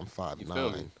ain't shit. I'm You feel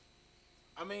me? 5'9".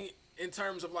 I mean, in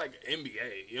terms of like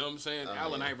NBA, you know what I'm saying? Oh,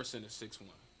 Allen yeah. Iverson is 6'1".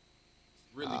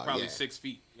 really probably yeah. 6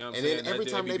 feet. You know what I'm And saying? then every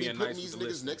They time they be being putting nice these with the niggas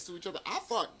listening. next to each other, I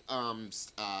thought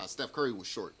Steph Curry was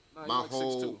short. Nah, he My like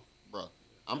whole 6'2". bro,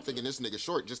 I'm thinking this nigga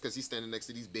short just because he's standing next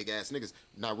to these big ass niggas,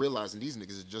 not realizing these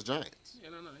niggas are just giants. Yeah,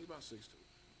 no, he about 6'2".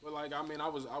 But like, I mean, I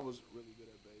was really good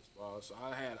at baseball, so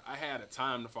I had a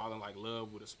time to fall in like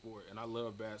love with a sport, and I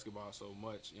love basketball so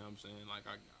much. You know what I'm saying? Like,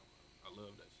 I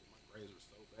love that shit. My grades were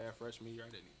so bad freshman year,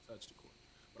 I didn't even touch the court,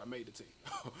 but I made the team.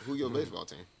 Who your baseball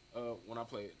team? When I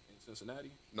played in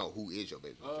Cincinnati, No, who is your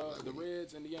baseball team? the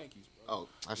Reds and the Yankees, bro. Oh,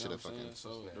 I should have You know what I'm fucking.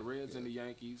 saying? So the Reds and the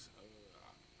Yankees.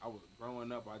 I was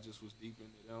growing up. I just was deep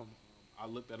into them. I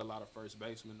looked at a lot of first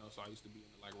basemen though, so I used to be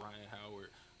into like Ryan Howard.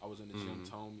 I was in the Jim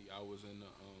Thome. I was in the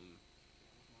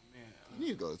man. You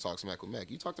need to go to talk smack with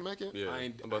Mac. You talk to Mac yet? Yeah, I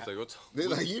ain't- I'm about to say, go talk. They're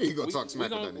like, you need to go We- talk we smack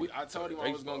with gon- that we- nigga. I told him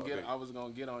I was gonna Baseball,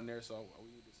 get on there, so we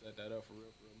need to set that up for real.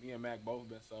 Me and Mac both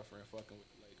been suffering fucking with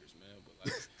the Lakers, man. But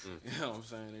like, you know what I'm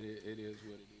saying? It is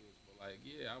what it is. But like,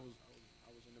 yeah, I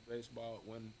was into baseball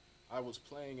when I was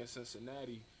playing in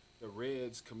Cincinnati. The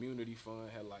Reds Community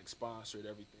Fund had like sponsored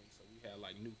everything, so we had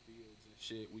like new fields and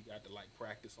shit. We got to like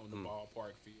practice on the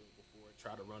ballpark field before,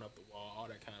 try to run up the wall, all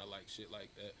that kind of like shit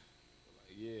like that.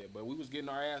 Yeah, but we was getting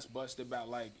our ass busted by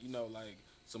like, you know, like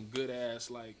some good ass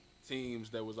like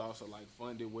teams that was also like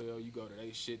funded well. You go to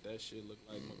they shit, that shit look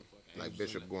like motherfucking Like angels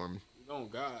Bishop in Gorman. it. Oh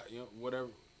God, you know, whatever.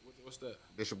 What's that?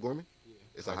 Bishop Gorman? Yeah.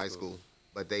 It's a high school.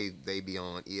 But they be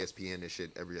on ESPN and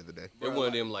shit every other day. They're one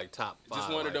of them like top 5.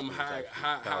 Just one of them high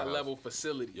high level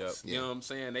facilities. Yep. You know what I'm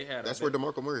saying? They had That's a, where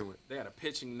DeMarco Murray went. they had a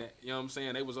pitching net. You know what I'm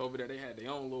saying? They was over there. They had their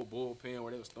own little bullpen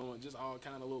where they was throwing just all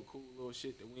kind of little cool little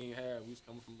shit that we ain't have. We was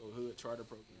coming from little hood charter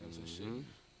programs and shit. You know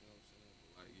what I'm saying?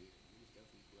 But like, yeah, we was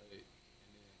definitely played.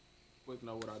 And then Quick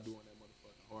know what I do on that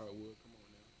motherfucking hardwood. Come on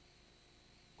now.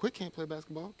 Quick can't play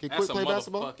basketball. Can That's Quick a play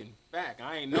basketball? motherfucking fact.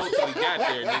 I ain't know till he got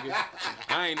there, nigga.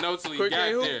 I ain't know till he Quick got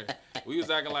ain't hoop? there. We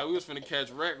was acting like we was finna catch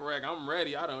wreck. I'm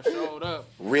ready. I done showed up.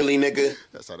 Really, nigga?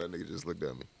 That's how that nigga just looked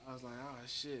at me. I was like, oh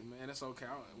shit, man, it's okay.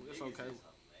 It's okay.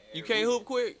 You can't hoop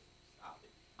quick.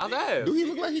 I've asked. Do he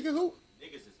look like he can hoop?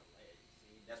 Niggas is hilarious.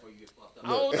 See, that's where you get fucked up. I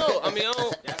don't know. I mean, I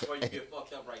don't. That's where you get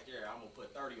fucked up right there. I'm gonna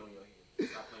put 30 on your head.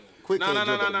 Stop playing. Quick No. can't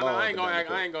dribble the ball I up ain't and gonna down act,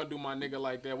 the I court. ain't gonna do my nigga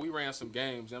like that. We ran some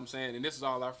games, you know what I'm saying? And this is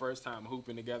all our first time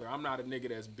hooping together. I'm not a nigga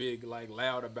that's big, like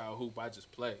loud about hoop. I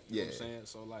just play. You know what I'm Yeah. saying?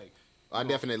 So like I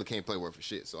definitely can't play worth for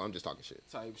shit, so I'm just talking shit.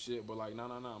 type shit. But like, no.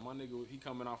 My nigga, he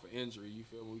coming off an injury, you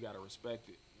feel me? We gotta respect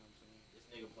it. You know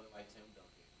what I'm saying? This nigga play like Tim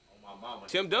Duncan. On my mama.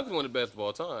 Tim Duncan's one of the best of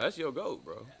all time. That's your GOAT,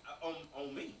 bro.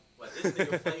 On me. But this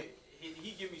nigga play,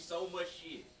 he give me so much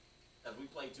shit. Because we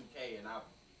play 2K and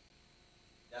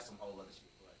that's some whole other shit.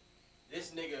 But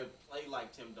this nigga play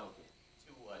like Tim Duncan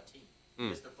to a T.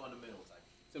 Mr. Fundamental type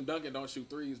shit. Tim Duncan don't shoot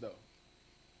threes though.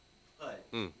 But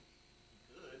he could.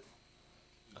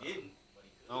 He didn't, but he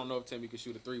could. I don't know if Timmy could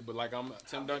shoot a three, but like I'm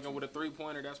Tim Duncan with a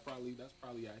 3-pointer. That's probably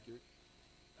accurate.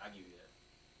 I give you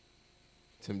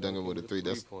that. Tim Duncan with a three.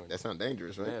 Three-pointer. That sound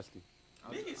dangerous, right? Nasty.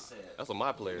 Niggas said. That's what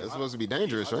my player That's is. supposed to be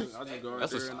dangerous, right? I just go out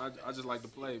That's a- there and I just like to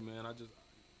play, man. Niggas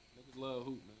love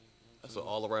hoop, man. That's an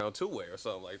all-around two-way or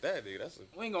something like that, nigga. That's a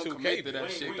We ain't gonna 2K commit to bit. that We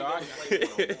shit, ain't though. gonna play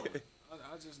one-on-one.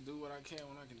 I just do what I can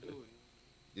when I can do it.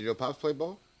 Did your pops play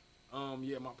ball?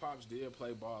 Yeah, my pops did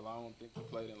play ball. I don't think he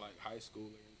played in like high school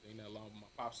or anything that long. But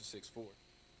my pops is 6'4",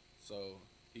 so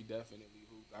he definitely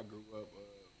hooped. I grew up.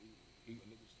 He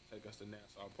niggas used to take us to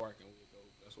Nassau Park and we'd go.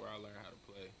 That's where I learned how to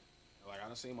play. And, like I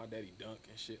done seen my daddy dunk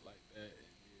and shit like that. And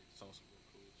did some real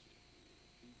cool shit.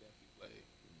 He definitely played.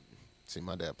 See,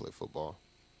 my dad played football.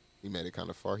 He made it kind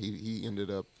of far. He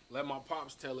ended up Let my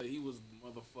pops tell it. He was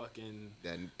motherfucking.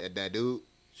 that dude.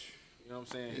 You know what I'm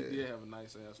saying? He did have a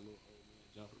nice ass little old man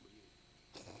jumper, but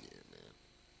yeah. Yeah, man.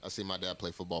 I see my dad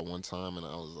play football one time, and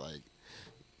I was like,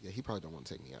 yeah, he probably don't want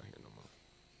to take me out here no more.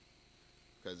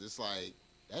 Because it's like,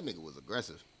 that nigga was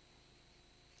aggressive.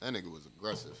 That nigga was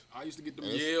aggressive. I used to get them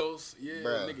It's- yells. Yeah,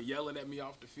 Bruh. nigga yelling at me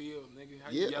off the field. Nigga,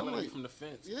 how Yeah, you yelling I'm at me like- from the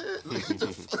fence? Yeah, what the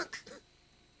fuck?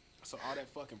 So all that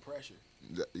fucking pressure.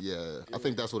 Yeah, I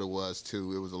think that's what it was,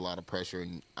 too. It was a lot of pressure,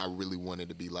 and I really wanted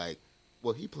to be like,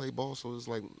 well, he played ball, so it's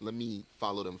like, let me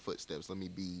follow them footsteps. Let me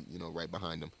be, right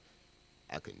behind him.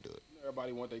 I couldn't do it.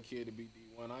 Everybody want their kid to be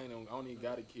D1. I don't even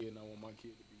got a kid, and I want my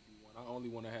kid to be D1. I only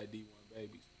want to have D1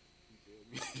 babies.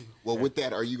 You feel me? Well, with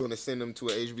that, are you going to send them to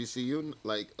a HBCU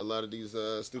like a lot of these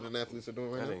student athletes are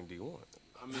doing right That now? ain't D1.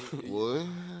 I mean, What?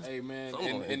 hey man,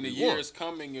 Someone in the D1. years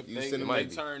coming, if You they, send if them they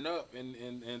maybe. turn up and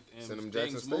Send them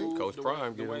Jackson things State. move Coach the Prime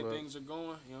way, get the way them up. things are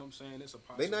going, you know what I'm saying? It's a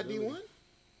They possibility. not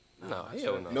D1? No, I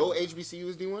hell said no. No HBCU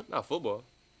is D1? Not football.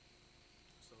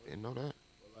 So, Didn't know that.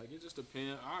 but Like it just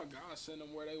depends. I send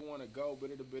them where they want to go,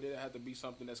 but it have to be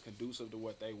something that's conducive to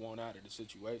what they want out of the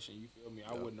situation. You feel me?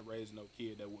 I wouldn't have raised no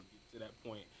kid that would get to that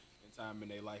point in time in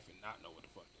their life and not know what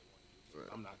the fuck they want to do. Right.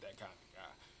 I'm not that kind of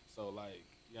guy. So like,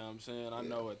 you know what I'm saying? I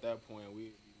know at that point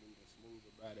we'd be moving smooth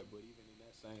about it. But even in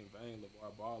that same vein,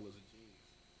 LeVar Ball is a genius.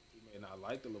 He may not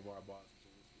like the LeVar Ball as a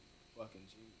genius, but he's a fucking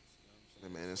genius. You know what I'm saying?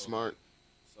 That man is smart.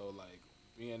 So like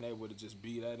being able to just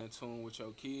be that in tune with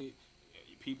your kid,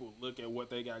 people look at what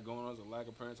they got going on as a lack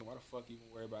of parenting. Why the fuck even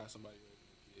worry about somebody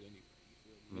raising a kid anyway? You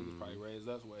feel me? Niggas probably raised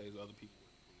us ways other people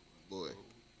Boy. would.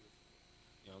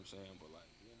 You know what I'm saying? But like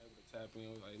being able to tap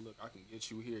in, like, look, I can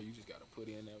get you here. You just gotta put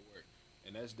in that work,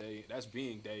 and that's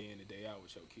being day in and day out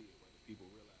with your kid, whether people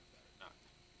realize that or not.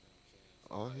 You know what I'm saying? So,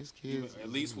 All like, his kids.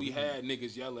 at least we had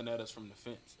niggas yelling at us from the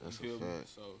fence. You That's a feel me? fact.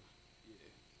 So yeah.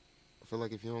 I feel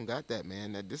like if you don't got that,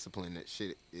 man, that discipline, that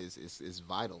shit is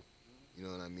vital. You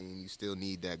know what I mean? You still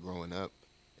need that growing up,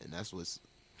 and that's what's.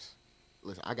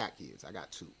 Listen, I got kids. I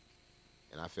got 2,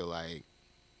 and I feel like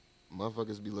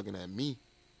motherfuckers be looking at me.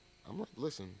 I'm like,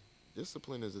 listen,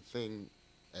 discipline is a thing,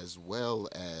 as well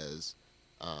as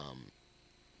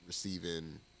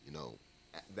receiving, you know,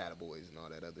 that boys and all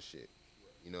that other shit.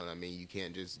 You know what I mean? You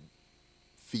can't just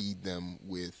feed them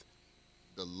with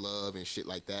the love and shit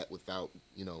like that without,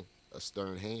 you know, a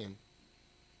stern hand.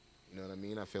 You know what I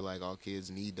mean? I feel like all kids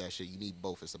need that shit. You need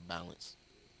both. It's a balance.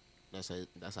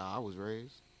 That's how I was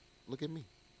raised. Look at me.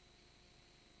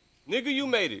 Nigga, you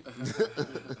made it.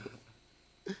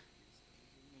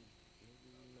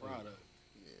 Product.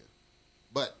 Yeah.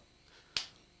 But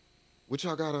what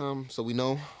y'all got? So we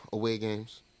know away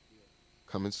games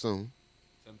coming soon.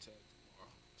 Tim Tag tomorrow.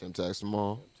 Tim Tags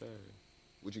tomorrow.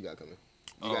 What you got coming?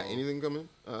 You got anything coming?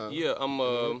 Yeah, I'm in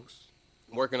the works?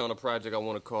 working on a project I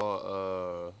want to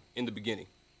call In the Beginning. ...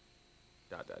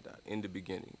 In the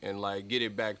Beginning. And like get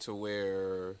it back to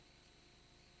where,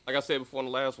 like I said before in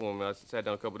the last one, man, I sat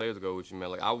down a couple days ago with you, man.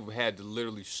 Like I had to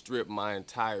literally strip my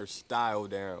entire style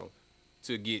down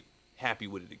to get happy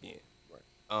with it again.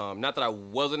 Right. Not that I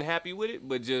wasn't happy with it,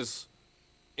 but just,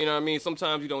 you know what I mean?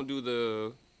 Sometimes you don't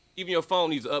do even your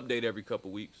phone needs to update every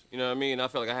couple weeks. You know what I mean? I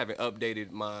feel like I haven't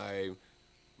updated my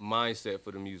mindset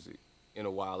for the music in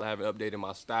a while. I haven't updated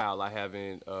my style. I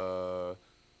haven't, you know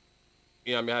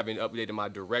what I mean? I haven't updated my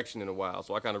direction in a while.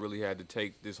 So I kind of really had to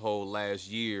take this whole last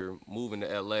year moving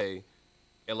to LA.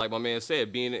 And like my man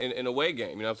said, being in a away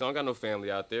game. You know what I'm saying? I don't got no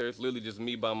family out there. It's literally just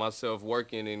me by myself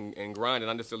working and grinding,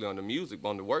 not necessarily on the music, but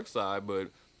on the work side, but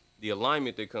the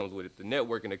alignment that comes with it, the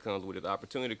networking that comes with it, the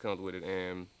opportunity that comes with it.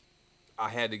 And I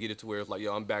had to get it to where it's like,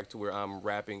 yo, I'm back to where I'm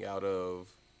rapping out of.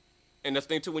 And that's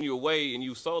the thing too, when you're away and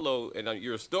you solo and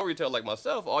you're a storyteller like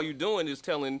myself, all you're doing is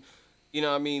telling, you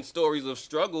know what I mean, stories of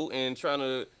struggle and trying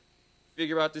to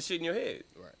figure out the shit in your head.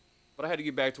 Right. But I had to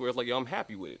get back to where it's like, yo, I'm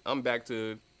happy with it. I'm back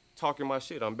to talking my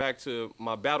shit. I'm back to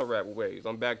my battle rap ways.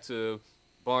 I'm back to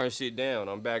barring shit down.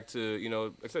 I'm back to, you know,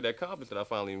 like I said, that confidence that I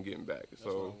finally am getting back. That's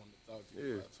what I So wanted to talk to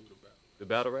you about too, the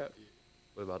battle rap? Yeah.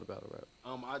 What about the battle rap?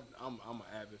 I'm an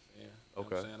avid fan. You know what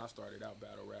Okay. I'm saying? I started out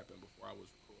battle rapping before I was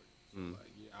recording. So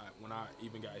like, yeah, when I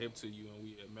even got hip to you and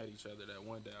we had met each other that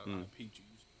one day, I was like, Pete, you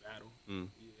used to battle. Yeah,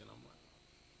 and I'm like,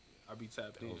 I be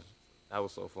tapped in. That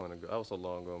was so fun ago. That was so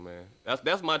long ago, man.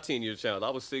 That's my 10-year challenge. I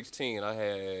was 16. I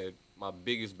had my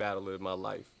biggest battle of my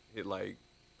life. Hit like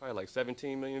probably like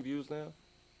 17 million views now.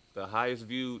 The highest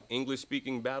viewed English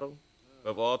speaking battle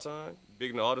of all time.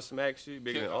 Bigger than all the smack shit.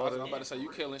 Bigger than all I'm the. about to say, you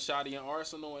killing Shotty and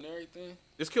Arsenal and everything?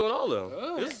 It's killing all of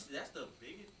them. Yes. That's the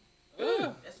biggest.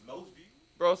 Yeah. That's most views.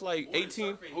 Bro, it's like More than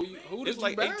 18. Surfing Who Hitman. did It's you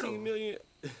like battle? 18 million.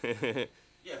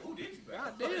 Yeah, who did you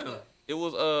battle? God damn. It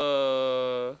was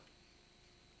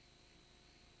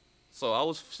So I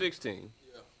was 16.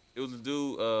 Yeah. It was a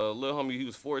dude, little homie. He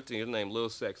was 14. His name Lil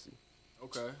Sexy.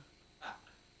 Okay.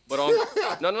 But on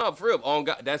no, for real. On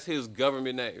God, that's his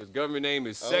government name. His government name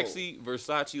is Sexy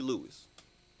Versace Lewis.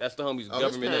 That's the homie's Oh, his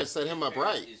government name. parents set him up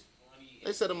right. It's funny They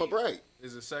as set him up shit. right.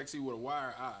 Is it sexy with a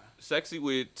wire eye? Sexy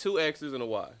with 2 X's and a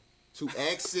Y. 2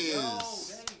 X's. Yo, that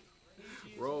ain't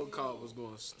crazy. Roll call was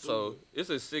going stupid. So it's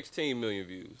a 16 million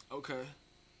views Okay.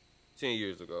 10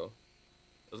 years ago.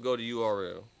 Let's go to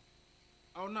URL.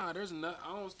 Oh nah, there's not.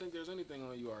 I don't think there's anything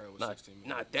on URL with Not 16 million.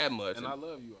 not that much. And I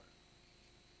love URL.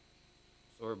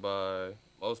 Sort by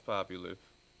most popular.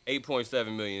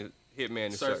 8.7 million Hitman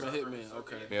and Surf. Surfing Hitman.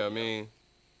 Okay. You know what I mean?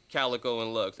 Calico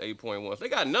and Lux 8.1. So they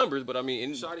got numbers, but I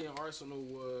mean, Shotty and Arsenal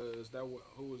was that?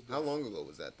 Who was that? How long ago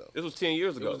was that, though? this was 10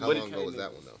 years ago. was How But long ago was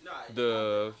that one, though? Nah,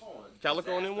 The hold on.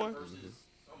 Calico in Disaster one? versus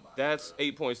somebody. that's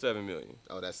 8.7 million.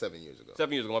 Oh, that's 7 years ago.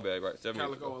 7 years ago, my bad, right? 7 years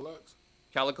Calico ago. and Lux.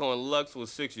 Calico and Lux was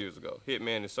 6 years ago.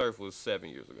 Hitman and Surf was 7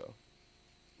 years ago.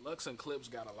 Lux and Clips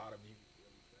got a lot of views.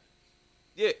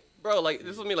 Yeah, bro, like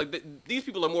this is what I mean. Like these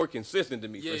people are more consistent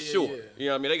than me Yeah, for yeah, sure. yeah. You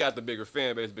know what I mean? They got the bigger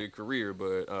fan base, bigger career,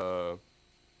 but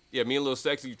yeah, me and Lil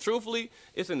Sexy. Truthfully,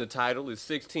 it's in the title. It's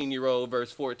 16-year-old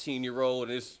versus 14-year-old,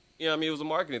 and it's you know what I mean. It was a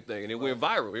marketing thing, and it went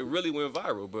viral. It really went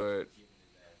viral, but.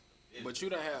 But you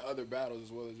done had other battles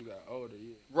as well as you got older,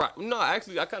 yeah. Right. No,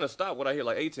 actually, I kind of stopped when I hit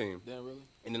like 18. Damn, really?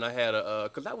 And then I had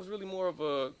cause that was really more of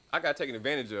a, I got taken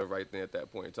advantage of right then at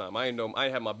that point in time. I didn't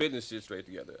have my business shit straight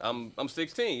together. I'm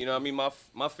 16, you know what I mean?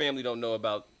 My family don't know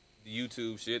about the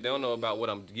YouTube shit. They don't know about what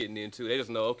I'm getting into. They just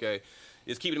know, okay,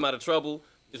 it's keeping him out of trouble.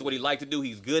 It's what he like to do.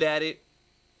 He's good at it.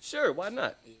 Sure, why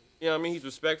not? You know what I mean? He's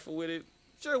respectful with it.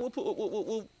 Sure,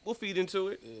 we'll feed into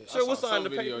it. Yeah, Sure, we'll I saw sign some the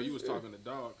video. paper. You was talking to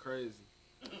Dog crazy.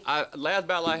 Last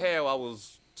battle I had, I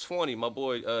was 20. My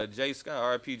boy Jay Sky,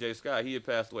 R.I.P. Jay Sky, he had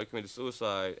passed away, committed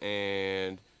suicide,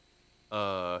 and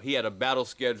he had a battle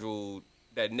scheduled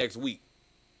that next week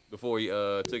before he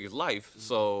took his life.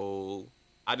 So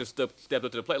I just stepped up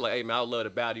to the plate like, hey man, I'd love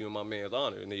to battle you in my man's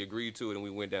honor, and they agreed to it, and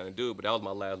we went down and do it. But that was my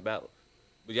last battle.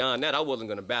 But beyond that, I wasn't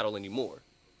gonna battle anymore.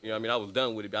 You know what I mean? I was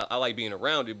done with it. I like being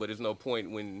around it, but there's no point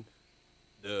when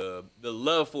the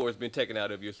love for it's been taken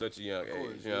out of you at such a young age.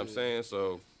 course, You know what I'm yeah. saying?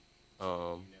 So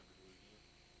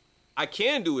I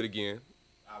can do it again,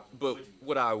 but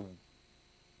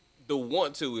the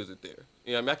want to isn't there.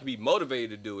 You know what I mean? I can be motivated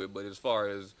to do it, but as far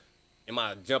as am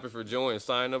I jumping for joy and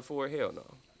signing up for it? Hell no.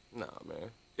 Nah, man.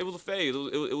 It was a phase.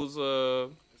 It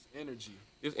was It's energy.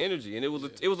 it's energy, and it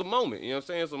was a moment. You know what I'm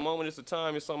saying? It's a moment. It's a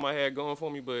time. It's something I had going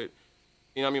for me, but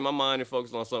you know what I mean? My mind is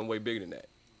focused on something way bigger than that.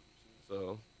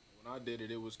 So When I did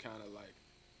it, it was kind of like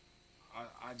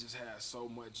I just had so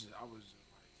much. I was just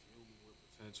like filled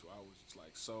with potential. I was just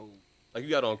like so. like you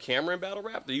got on camera in battle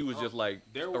rap, or you was just like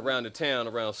there were- around the town,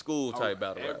 around school type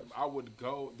battle rap. I would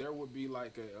go. There would be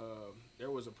like there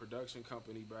was a production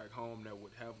company back home that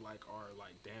would have like our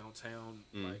like downtown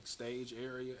like stage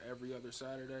area every other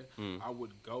Saturday. I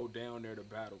would go down there to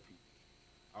battle people.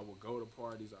 I would go to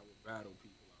parties. I would battle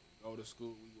people. I would go to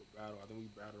school. We would battle. I think we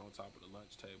battled on top of the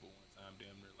lunch table one time.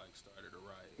 Damn near like started a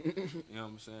riot. You know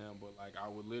what I'm saying? But like I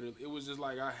would literally, it was just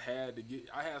like I had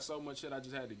so much shit I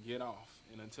just had to get off.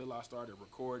 And until I started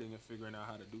recording and figuring out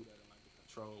how to do that in like a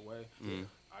controlled way,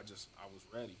 I was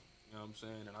ready. You know what I'm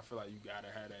saying? And I feel like you gotta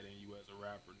have that in you as a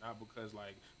rapper, not because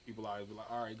like people always be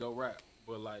like, all right, go rap,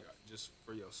 but like just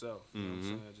for yourself. You know what I'm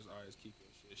saying? Just always keep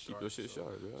your shit sharp. your shit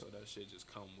sharp, yeah. So that shit just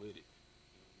come with it.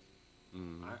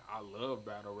 I love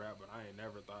battle rap, but I ain't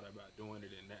never thought about doing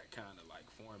it in that kind of like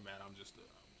format. I'm a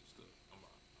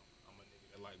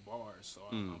nigga that like bars, so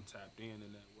I'm tapped in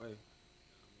that way. You know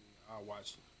what I mean? I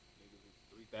watch niggas with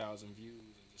 3,000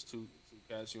 views and just two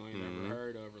cats you ain't never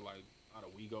heard of, or like out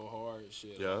of We Go Hard and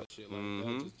shit, Yeah. shit like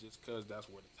that. Just cause that's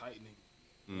where the tight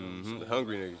niggas. Be, you know what I'm saying?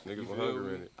 Hungry niggas You were feel hungry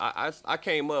me? in it. I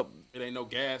came up It ain't no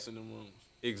gas in them rooms.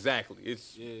 exactly.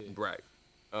 It's Yeah. right.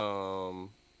 I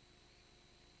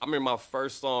remember my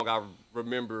first song. I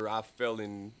remember I fell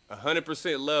in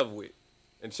 100% love with,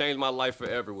 and changed my life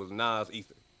forever. Was Nas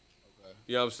Ether. Okay.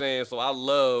 You know what I'm saying? So I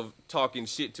love talking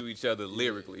shit to each other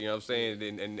lyrically. You know what I'm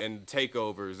saying? And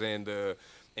takeovers and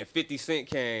 50 Cent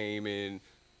came, and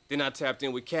then I tapped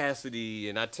in with Cassidy,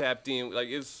 and I tapped in like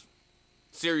it's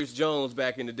Sirius Jones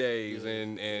back in the days,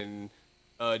 and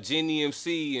Jenny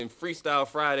MC and Freestyle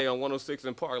Friday on 106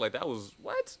 in Park. Like that was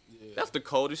what? Yeah. That's the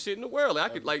coldest shit in the world.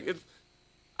 Like,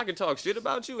 I could talk shit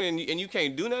about you, and you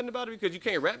can't do nothing about it because you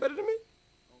can't rap better than me.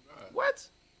 Oh God. What?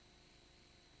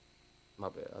 My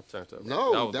bad. I turned up.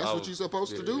 No, that's what you're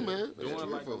supposed to yeah, do, yeah. man. Doing That's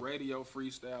like a beautiful. radio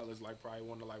freestyle is like probably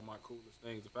one of like my coolest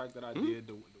things. The fact that I did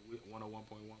the 101.1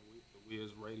 the Wiz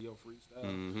radio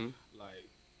freestyle, like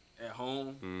at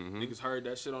home, niggas heard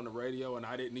that shit on the radio and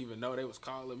I didn't even know they was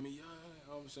calling me. You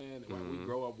know what I'm saying? Like we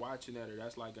grow up watching that, or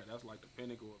that's like the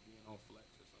pinnacle of being on Flex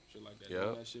or some shit like that. Yeah.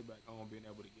 Doing that shit back home, being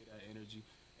able to get that energy,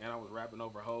 and I was rapping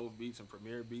over Hove beats and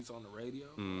Premier beats on the radio.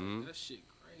 Like, that shit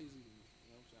crazy to me.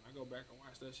 You know what I'm saying? I go back and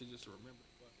watch that shit just to remember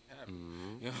the fucking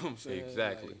happened. You know what I'm saying?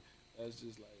 Exactly. Like, that's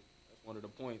just like that's one of the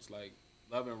points. Like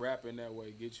loving rapping that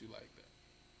way gets you like that.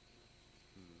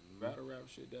 Battle rap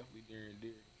shit definitely near and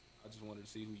dear. I just wanted to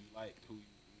see who you liked, who you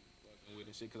fucking with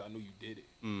and shit, because I knew you did it.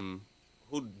 Who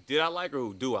did I like or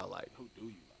who do I like? Who do you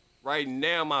like? Right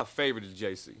now, my favorite is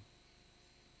JC.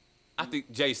 I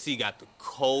think JC got the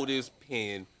coldest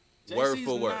pen, word JC's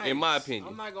for word, in my nice. opinion.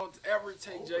 I'm not gonna ever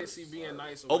take JC being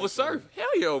nice Over from Surf.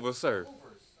 Hell yeah, over Surf.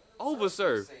 Over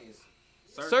Surf.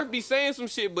 Surf be saying some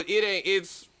shit, but it ain't.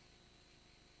 It's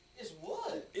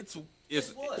what? It's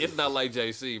not like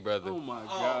JC, brother. Oh my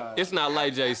god. It's not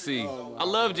like JC. I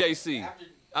love JC.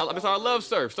 I love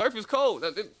Surf. Surf is cold.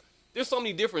 there's so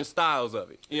many different styles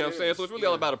of it. You know what I'm saying? So it's really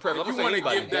all about a preference. If I'm you saying want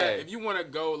to anybody. give that, Yeah. if you want to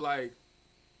go like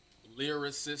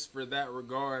lyricist for that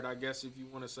regard, I guess if you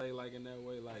want to say like in that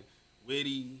way, like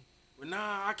witty. But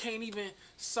nah, I can't even.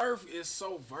 Surf is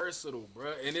so versatile,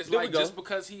 bro. And it's There we like go. just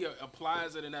because he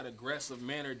applies it in that aggressive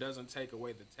manner doesn't take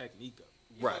away the technique of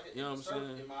it. Right. You know what I'm Surf,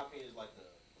 saying? In my opinion, is like the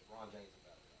LeBron James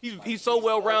of battle. He's so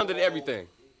well rounded at overall- everything.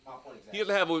 My point exactly. He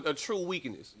doesn't have a true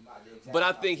weakness. But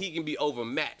I think he can be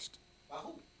overmatched. By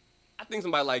who? I think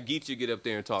somebody like Geechee get up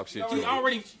there and talk shit to He him.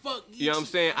 already fucked. You know what I'm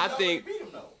saying? I He already think beat him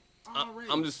though.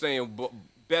 I'm just saying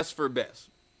best for best.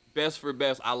 Best for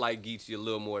best, I like Geechee a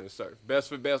little more than Surf. Best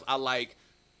for best, I like.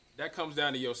 That comes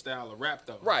down to your style of rap,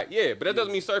 though. Right, yeah, but that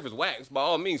doesn't mean Surf is wax. By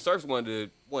all means, Surf's one of the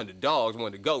dogs, one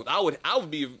of the goats.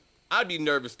 I'd be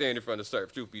nervous standing in front of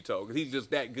Surf, truth be told, because he's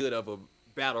just that good of a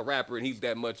battle rapper and he's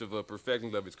that much of a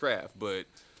perfectionist of his craft. But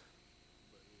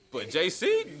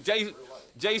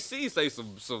JC say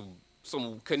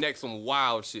some connect some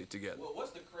wild shit together. Well,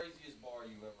 what's the craziest bar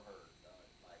you ever heard?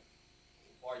 Like,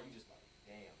 a bar you just like,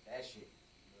 damn, that shit is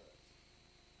nuts.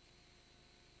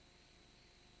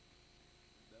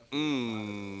 For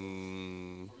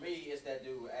me, it's that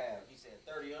dude Av. He said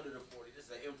 30 under the 40. This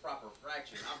is an improper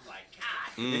fraction. I'm like,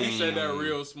 God. He said that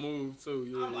real smooth too.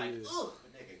 Yeah, I'm like, yeah. ugh,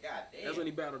 nigga, goddamn. That's when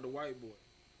he battled the white boy.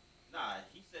 Nah,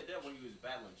 he said that when he was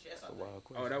battling chess. I think. Wild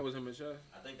Oh, that was him in chess.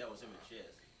 I think that was him in chess.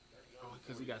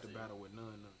 Because he got to battle with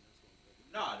none.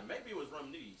 Nah, maybe it was Rum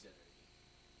Nitty. He said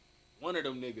that. One of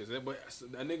them niggas, but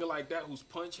a nigga like that who's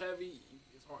punch heavy,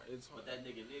 it's hard. It's hard. But that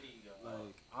nigga Nitty.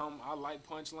 Like I like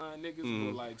punchline niggas,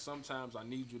 but like sometimes I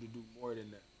need you to do more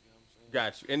than that. You know what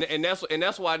I'm saying? Got you, and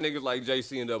that's why niggas like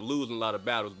JC end up losing a lot of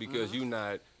battles because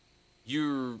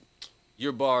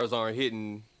your bars aren't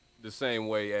hitting the same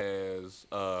way as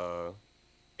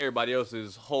everybody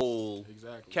else's whole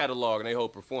Exactly. catalog and their whole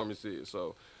performance is.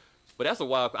 So, but that's a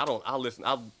wild.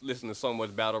 I've listened to so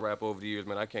much battle rap over the years,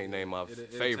 man. I can't name my It'll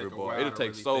favorite take a bar. while It'll to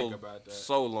take really think about that.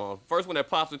 so long. First one that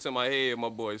pops into my head, my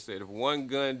boy said, "If one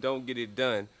gun don't get it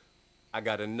done, I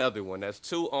got another one. That's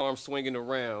two arms swinging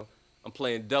around. I'm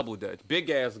playing double dutch. Big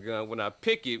ass gun. When I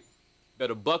pick it,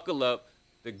 better buckle up.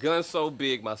 The gun's so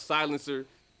big, my silencer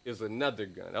is another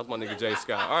gun." That was my nigga Jay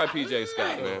Scott. R.I.P. Jay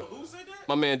Scott, man. Who said that?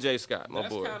 My man Jay Scott, my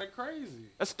That's boy. kind of crazy.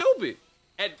 That's stupid.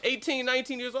 At 18,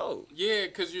 19 years old. Yeah,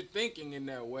 cause you're thinking in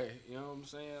that way. You know what I'm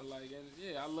saying? Like, and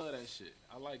yeah, I love that shit.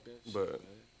 I like that shit, But-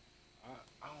 man.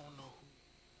 I don't know who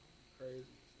crazy.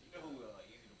 You know who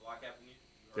Easy to Block after you?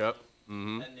 You heard Yep. him?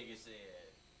 Mm-hmm. That nigga said,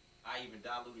 I even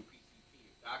diluted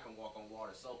PCP. If I can walk on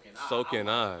water, so can I. So can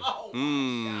I'm like, I. oh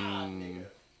my God, nigga.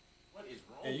 What is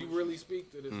wrong And you with really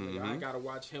speak to this nigga. Mm-hmm. I gotta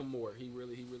watch him more. He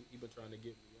been trying to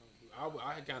get me on.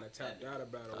 I kind of tapped out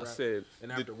about I rap. said,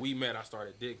 And after we met, I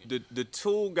started digging. the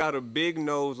tool got a big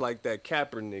nose like that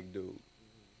Kaepernick dude.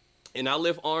 And I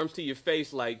lift arms to your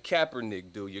face like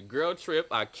Kaepernick do. Your girl trip,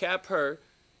 I cap her,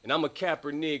 and I'm a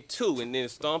Kaepernick too, and then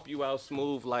stomp you out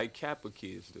smooth like Kappa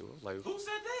kids do. I was like, Who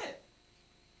said that?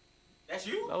 That's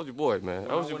you? that was your boy, man.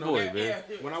 That was your boy, man.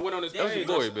 When I went on his That was page,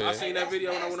 your boy, man. I seen that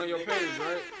video when I went on your That's page,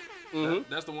 right? Mhm.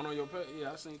 That's the one on your page.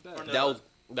 Yeah, I seen that.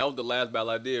 That was the last battle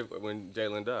I did when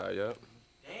Jalen died, yeah.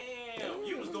 Damn,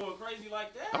 you was going crazy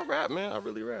like that? I rap, man. I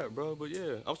really rap, bro. But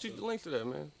yeah, I'll shoot the links to that,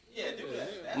 man. Yeah, do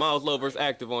that. That's Miles Low versus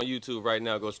Active on YouTube right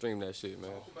now. Go stream that shit,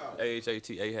 man. about it.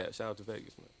 AHAT, AHAT. Shout out to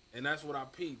Vegas, man. And that's what I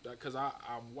peeped, because I've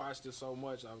watched it so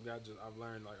much. I've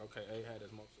learned like, okay, A-Hat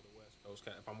is most of the West Coast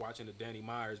cat. If I'm watching the Danny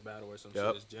Myers battle or some Yep.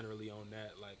 shit, it's generally on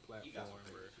that like platform.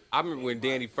 Where I remember when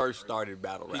Danny first started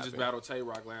battle he rapping. just battled Tay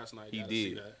Rock last night. He Gotta see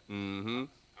did. that. Mm-hmm.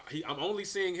 I'm only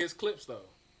seeing his clips though.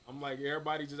 I'm like,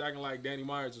 everybody just acting like Danny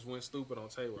Myers just went stupid on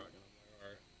Tay Rock. And I'm like, all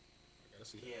right, I gotta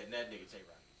see that. Yeah, and that nigga Tay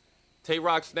Rock. Tay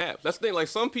Rock snaps. That's the thing. Like,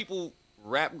 some people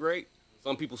rap great,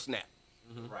 some people snap.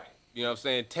 Right. You know what I'm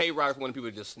saying? Tay Rock's one of the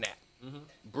people that just snap.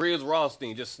 Briz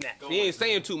Rothstein just snaps. He ain't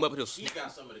saying too much, but he'll He snap.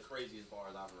 got some of the craziest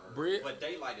bars I've ever heard. Brit- But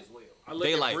Daylight as well. I look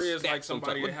Daylight at Briz snap like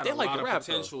somebody sometimes. that had a Daylight lot can of rap,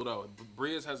 though. potential though.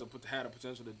 Briz had a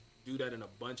potential to do that in a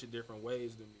bunch of different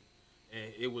ways to me,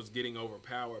 and it was getting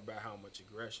overpowered by how much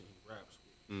aggression he raps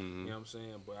with. Mm-hmm. You know what I'm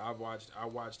saying? But I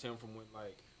watched him from when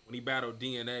he battled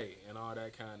DNA and all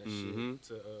that kind of Mm-hmm. shit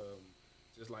to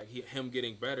just like him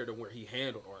getting better to where he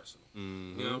handled Arsenal.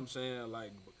 Mm-hmm. You know what I'm saying?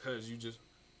 Like, because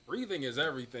breathing is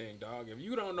everything, dog. If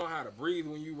you don't know how to breathe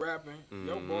when you rapping,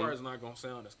 your Mm-hmm. bar is not gonna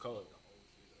sound as cold.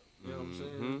 You know what I'm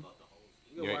saying?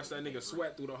 You can watch that nigga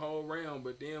sweat through the whole round,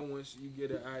 but then once you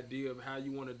get an idea of how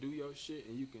you want to do your shit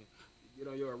and you can get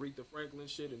on your Aretha Franklin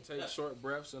shit and take short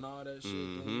breaths and all that shit,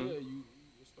 then yeah, you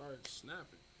start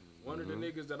snapping. One of the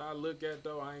niggas that I look at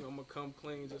though, I'm gonna come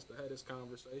clean just to have this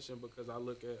conversation because I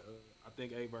look at, I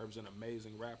think Averb's an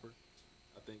amazing rapper.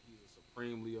 I think he's a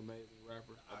supremely amazing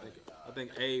rapper. I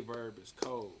think A Verb is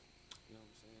cold. You know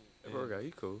what I'm saying? Verb guy,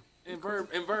 he cool. And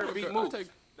Verb beat I'll Mook. take-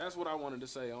 That's what I wanted to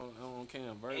say on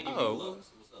Cam. Verb. And You he know Oh. beat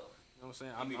Lux. What's up? what I'm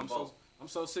saying? He beat them I'm both. so I'm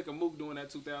so sick of Mook doing that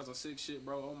 2006 shit,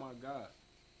 bro. Oh my god.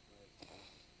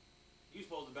 You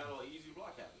supposed to battle an easy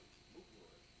block habit. Mook was.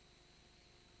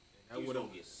 That He was would gonna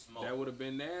have get smoked. that would have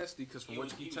been nasty because from He what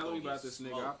was- you he keep was telling me gonna about get this nigga,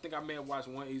 smoked. I think I may have watched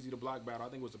one Easy to Block battle. I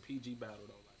think it was a PG battle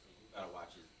though. Like, You gotta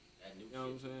watch that new you know what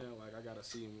I'm shit. saying? Like I gotta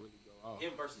see him really go off.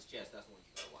 Him versus Chess, that's one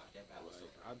you gotta watch. That battle is so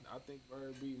Like, I think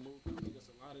Bird beat Mook. I think there's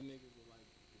a lot of niggas that like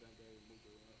that gave Mook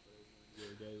a run for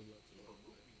they gave Lux a run.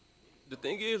 The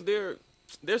thing is,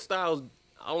 their styles.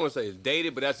 I don't want to say it's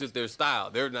dated, but that's just their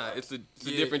style. They're not. It's a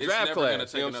Yeah, different it's draft never gonna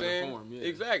class. take You know what I'm another saying? form, yeah.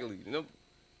 Exactly. You know,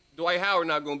 Dwight Howard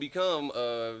not gonna become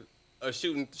a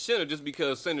shooting center just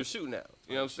because center's shooting out.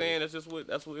 You know what I'm saying?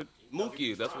 That's what Mook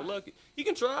is. That's what Lucky. He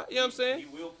can try. You know what I'm saying? He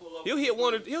will pull up. He'll hit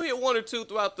one or two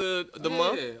throughout the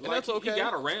month, and like, that's okay. He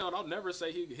got around. I'll never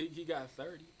say he got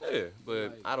 30. Yeah,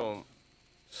 but Like- I don't.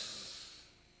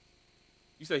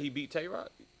 You said he beat Tay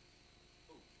Rock?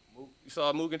 You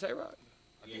saw Mook and Tay Rock?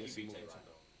 Yeah, he beat Tay Rock.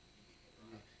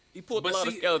 He pulled But a lot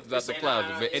of see, skeletons out the and, closet,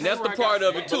 man. And that's the Tay-Rock part got-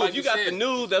 of it but too. like If you you got the said-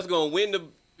 news that's gonna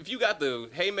win if you got the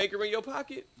haymaker in your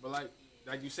pocket, But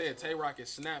like you said, Tay Rock is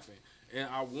snapping, and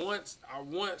I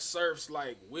want Surf's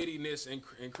like wittiness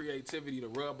and creativity to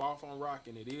rub off on Rock,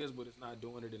 and it is, but it's not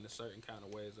doing it in a certain kind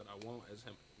of ways that I want as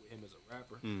him as a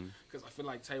rapper. Because I feel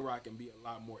like Tay Rock can be a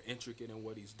lot more intricate in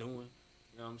what he's doing.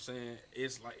 You know what I'm saying?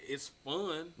 It's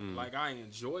fun. Like I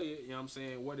enjoy it. You know what I'm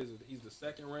saying? What is it? He's the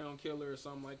second round killer or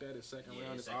something like that. His second Yeah,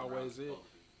 round is second round always is it. supposed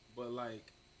to be. But like,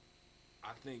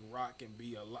 I think Rock can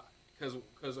be a lot because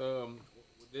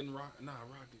didn't Rock it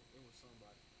was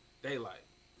somebody Daylight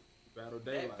battle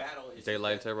Daylight. That battle is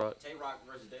Daylight and Tay Rock? Tay Rock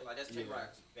versus Daylight. That's Tay Yeah.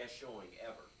 Rock's best showing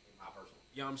ever, in my personal.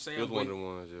 You know what I'm saying? it was one of the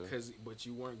ones. Yeah. But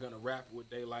you weren't gonna rap with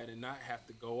Daylight and not have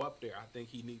to go up there. I think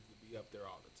he needs to be up there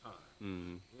all the time.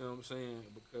 Mm-hmm. You know what I'm saying?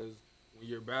 Because when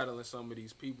you're battling some of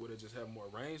these people that just have more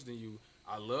range than you,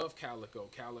 I love Calico.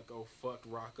 Calico fucked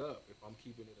Rock up. If I'm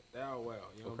keeping it a thou wow,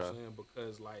 you know what I'm Okay. saying?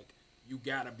 Because like you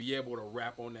gotta be able to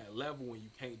rap on that level, and you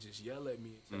can't just yell at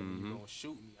me and tell me you're gonna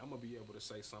shoot me. I'm gonna be able to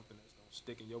say something that's gonna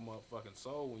stick in your motherfucking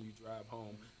soul when you drive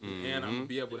home, and I'm gonna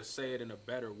be able to say it in a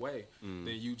better way than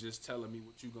you just telling me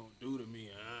what you gonna do to me.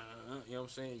 You know what I'm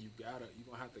saying? You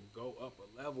gonna have to go up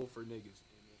a level for niggas.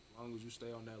 And as long as you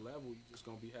stay on that level, you just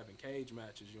gonna be having cage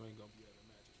matches. You ain't gonna be having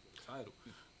matches for the title.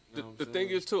 You know what The I'm thing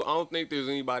saying? is too, I don't think there's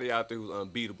anybody out there who's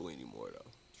unbeatable anymore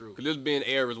though. True. Because there's been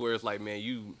eras where it's like,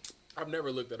 man, I've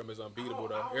never looked at him as unbeatable I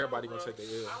though. don't Everybody know, gonna bro. take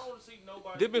the L. I don't see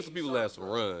nobody. there's been some beating people that had Surf, some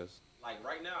bro. runs. Like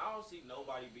right now, I don't see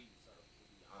nobody beating Surf. To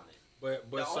be honest,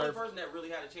 But the only Surf, person that really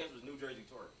had a chance was New Jersey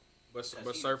Tory. but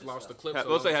he Surf was lost the just clips. I a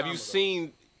was long say, have time you ago.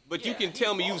 seen? But you Yeah, can he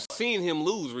tell me lost. you've seen him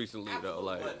lose recently though. Absolutely.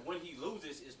 Like But when he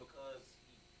loses, it's because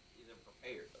he isn't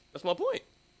prepared. that's my point.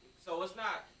 So it's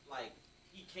not like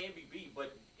he can be beat,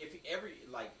 but if you're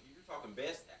talking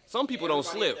best. Some people don't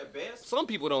everybody at slip. their best, Some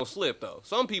people don't slip though.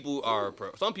 Some people are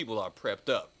prepped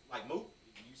up. like Mook,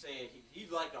 you saying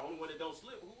he's like the only one that don't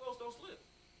slip. Who else don't slip?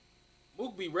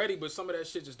 Mook be ready, but some of that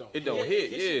shit just don't. It don't hit.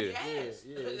 hit. his shit Yeah. be ass.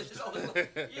 Yeah, yeah. So it's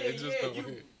like, It just don't you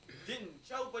hit. didn't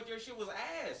choke, but your shit was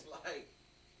ass. Like,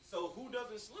 so who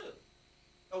doesn't slip?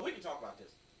 Oh, we can talk about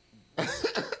this.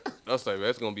 I'll say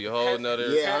that's gonna be a whole nother.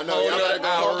 Yeah, I know. whole Y'all nother gotta go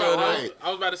hour talk of about it. it. I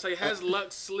was about to say, has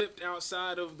Lux slipped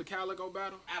outside of the Calico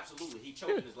battle? Absolutely, he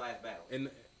choked in his last battle. And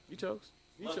You chokes.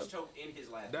 You Lux chokes. choked in his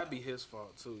last. that'd be battle. his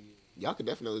fault too. Yeah. Y'all could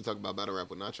definitely talk about battle rap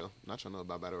with Nacho. Nacho know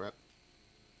about battle rap.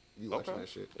 You watching that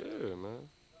shit? Yeah, man.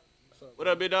 What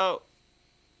up, big dog?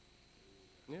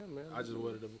 Yeah, man. I just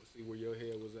wanted to see where your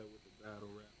head was at with the battle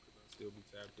rap because I still be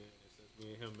tapped in. And since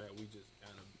me and him, Matt, we just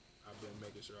kind of, I've been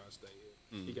making sure I stay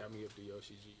in. He got me up to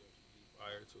Yoshi G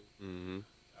fire too. Mm-hmm.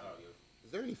 Oh, yeah.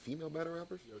 Is there any female battle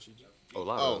rappers? Yoshi G. Oh, a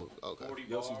lot Oh, of them. okay. 40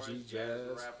 Yoshi bars, G, Jazz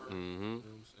the Jazz. rapper. Mm-hmm. You know what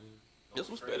I'm saying? There's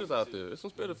some Crazy spitters out too. there. There's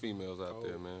some spitter females out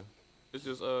there, Cold. man. It's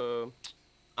just I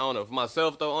don't know. For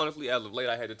myself though, honestly, as of late,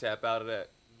 I had to tap out of that.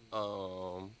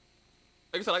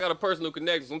 Like I said, I got a personal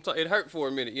connection. It hurt for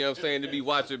a minute, you know what I'm saying, to be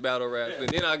watching battle raps, and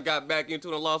then I got back into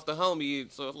it and lost the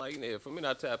homie. So it's like, yeah, for me,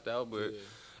 I tapped out, but Yeah.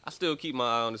 I still keep my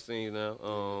eye on the scene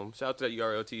now. Shout out to that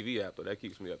URL TV app though. That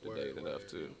keeps me up to Word, date enough word.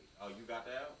 too. Oh, you got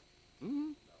that?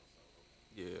 Mm-hmm.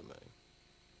 Yeah, man.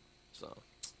 So,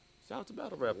 shout out to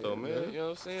battle rap though, man. man. You know what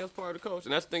I'm saying? That's part of the culture.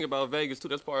 And that's the thing about Vegas too.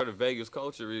 That's part of the Vegas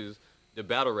culture is the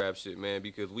battle rap shit, man.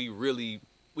 Because we really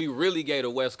gave the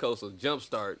West Coast a jump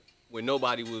start when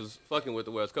nobody was fucking with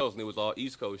the West Coast, and it was all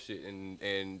East Coast shit and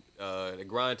the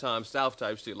grind time South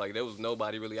type shit. Like there was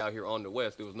nobody really out here on the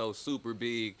West. There was no super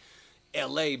big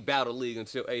LA Battle League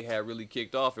until A-Hat really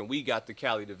kicked off, and we got the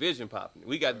Cali division popping.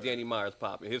 We got Danny Myers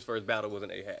popping. His first battle was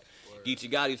an A-Hat.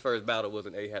 Geechee Gotti's first battle was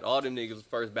an A-Hat. All them niggas'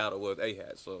 first battle was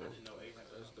A-Hat. So,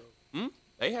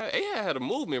 A-Hat had a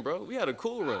movement, bro. We had a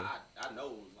cool run. I know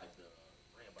it was like the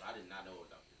brand, but I did not know it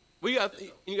was out there. We got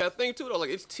you got to think too though. Like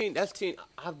it's 10. That's 10.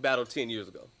 I've battled 10 years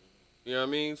ago. You know what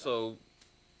I mean? So,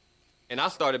 and I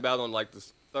started battling like the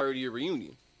third year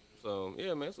reunion. So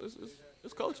yeah, man,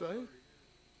 it's culture right here.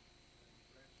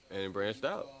 And it branched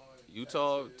out.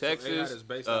 Utah, Texas, is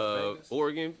based out of Vegas?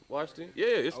 Oregon, Washington. Yeah,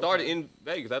 it started in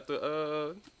Vegas at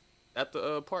the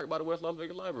park by the West Las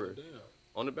Vegas Library Damn.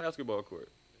 on the basketball court.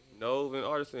 Nove and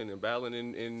Artisan and battling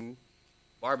in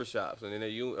barbershops and then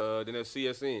at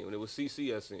CSN when it was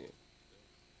CCSN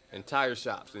and tire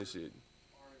shops and shit.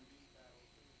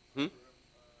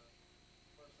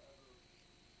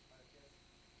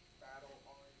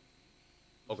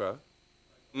 Okay.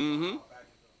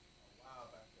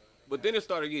 But then it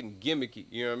started getting gimmicky,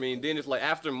 you know what I mean? Then it's like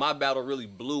after my battle really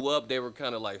blew up, they were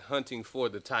kind of like hunting for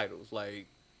the titles. Like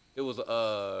it was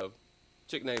a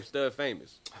chick named Stud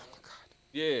Famous. Oh my god.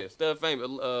 Yeah, Stud Famous.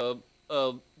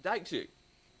 Dyke chick.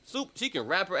 She can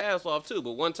rap her ass off too.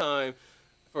 But one time,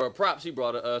 for a prop, she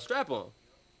brought a strap on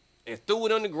and threw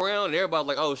it on the ground, and everybody's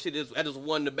like, "Oh shit, I just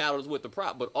won the battles with the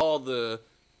prop." But all the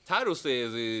title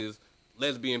says is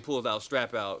lesbian pulls out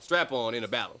strap on in a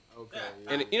battle. Okay.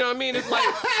 And you know what I mean? It's like,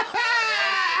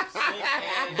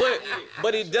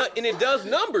 but it does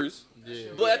numbers. Yeah.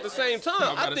 But at the same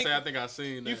time, I think I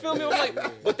seen that. You feel me? I'm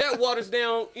like, but that waters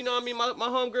down. You know what I mean? My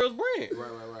homegirl's brand.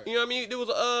 Right. You know what I mean? There was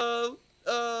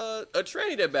a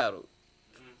tranny that battled.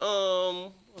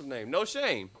 What's the name? No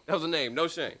Shame. That was the name. No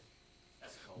Shame.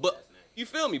 But you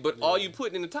feel me? But all you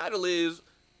putting in the title is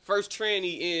first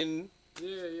tranny in.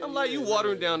 I'm like, you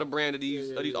watering down the brand of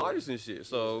these artists and shit.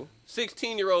 So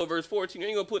 16-year-old versus 14, you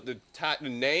ain't gonna put the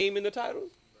name in the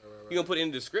titles. You gonna put it in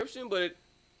the description, but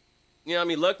you know what I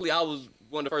mean? Luckily, I was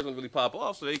one of the first ones to really pop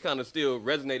off, so they kind of still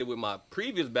resonated with my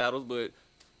previous battles. But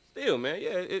still, man,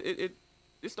 yeah, it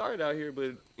started out here,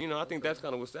 but you know, I think that's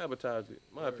kind of what sabotaged it,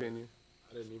 in my opinion.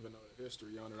 I didn't even know the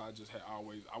history on it. I just had I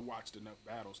watched enough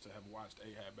battles to have watched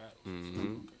A-Hat battles.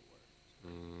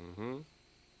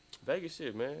 Vegas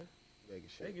shit, man.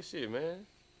 Vegas shit, man.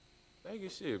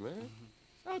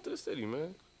 Shout out to the city,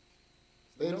 man.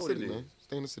 Stay in the city, man.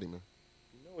 Stay in the city, man.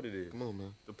 You know what it is. Come on,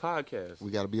 man. The podcast.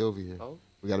 We got to be over here. Oh?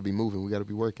 We got to be moving. We got to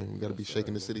be working. We got to be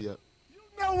shaking the city up. You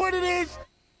know what it is?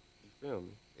 You feel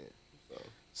me? Yeah.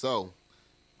 So,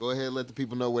 go ahead, let the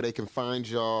people know where they can find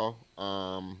y'all.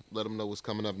 Let them know what's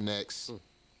coming up next.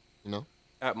 You know?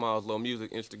 At Miles Low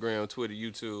Music, Instagram, Twitter,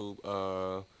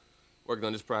 YouTube. Working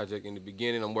on this project in the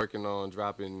beginning. I'm working on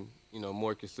dropping,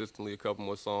 more consistently, a couple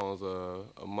more songs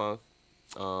a month.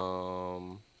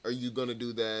 Are you gonna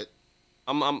do that?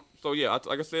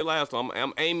 Like I said last time,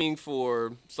 I'm aiming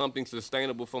for something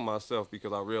sustainable for myself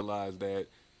because I realize that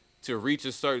to reach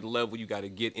a certain level, you got to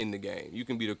get in the game. You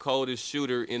can be the coldest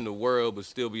shooter in the world, but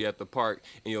still be at the park,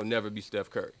 and you'll never be Steph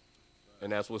Curry.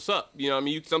 And that's what's up. You know what I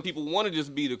mean? Some people want to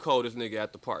just be the coldest nigga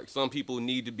at the park. Some people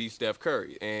need to be Steph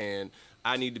Curry, and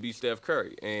I need to be Steph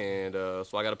Curry. And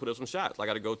so I got to put up some shots. I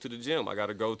got to go to the gym. I got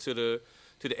to go to the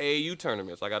AAU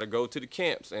tournaments. I got to go to the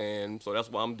camps. And so that's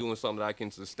why I'm doing something that I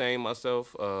can sustain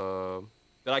myself,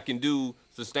 that I can do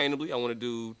sustainably. I want to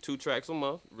do 2 tracks a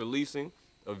month, releasing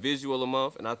a visual a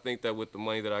month. And I think that with the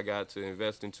money that I got to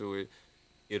invest into it,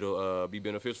 it'll be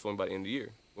beneficial for me by the end of the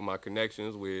year. With my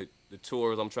connections, with the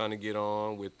tours I'm trying to get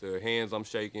on, with the hands I'm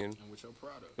shaking. And with your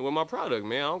product. And with my product,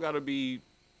 man. I don't got to be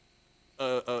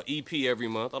a EP every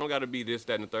month. I don't got to be this,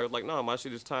 that, and the third. Like, no, my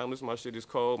shit is timeless. My shit is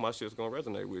cold. My shit's going to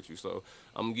resonate with you. So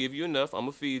I'm going to give you enough. I'm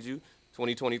going to feed you.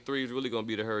 2023 is really going to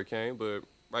be the hurricane. But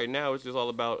right now, it's just all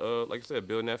about, like I said,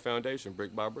 building that foundation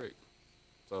brick by brick.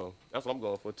 So that's what I'm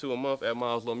going for. 2 a month at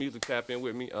Miles Low Music. Tap in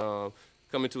with me.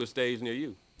 Coming to a stage near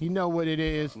you. You know what it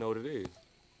is. You know what it is.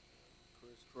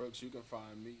 Chris Crooks. You can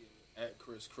find me at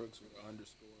Chris Crooks with an _ on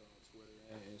Twitter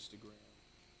and Instagram.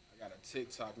 I got a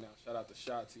TikTok now. Shout out to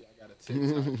Shotzi. I got a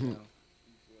TikTok now.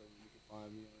 You feel me? You can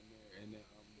find me on there. And then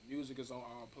the music is on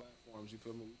all platforms. You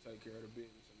feel me? We take care of the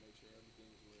business and make sure everything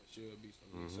is where it should be, so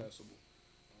it's accessible.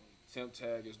 Temp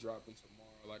Tag is dropping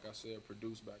tomorrow. Like I said,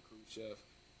 produced by Crew Chef.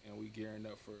 And we gearing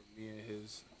up for me and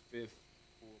his 5th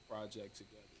full project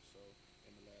together. So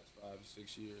in the last 5 to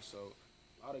 6 years. So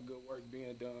a lot of good work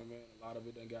being done, man. A lot of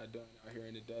it done got done out here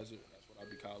in the desert. That's what I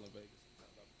be calling Vegas.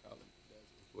 Sometimes I be calling it the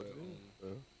desert. But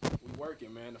we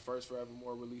working, man. The first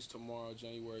Forevermore release tomorrow,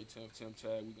 January 10th. Temp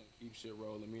Tag. We gonna keep shit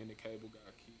rolling. Me and the Cable guy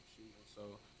keep shooting.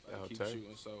 So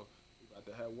we about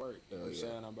to have work. You know what I'm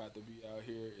saying? I'm about to be out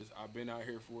here. I've been out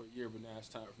here for a year, but now it's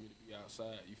time for me to be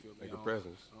outside. You feel me? Make a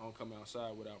presence. I don't come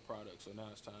outside without product, so now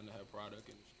it's time to have product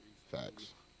in the streets.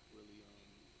 Facts. Really,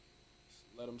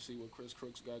 let them see what Chris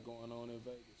Crooks got going on in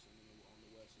Vegas and on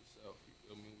the West itself. You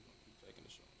feel me? We're gonna keep taking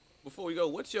the show. Before we go,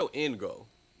 what's your end goal?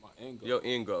 My end goal. Your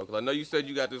end goal, because I know you said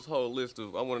you got this whole list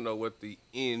of. I want to know what the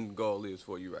end goal is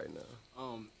for you right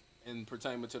now. And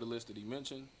pertaining to the list that he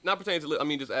mentioned. Not pertaining to. I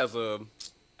mean, just as an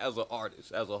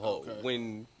artist, as a whole. Okay.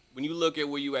 When you look at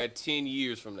where you at 10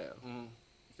 years from now,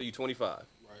 so you 25. Right.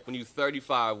 When you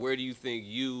 35, where do you think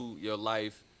your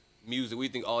life, music, where do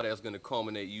you think all that's going to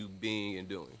culminate you being and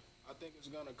doing? I think it's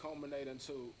gonna culminate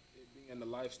into it being the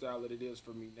lifestyle that it is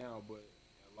for me now, but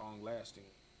long lasting.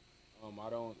 I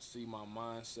don't see my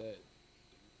mindset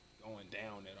going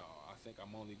down at all. I think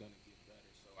I'm only gonna get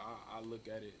better. So I look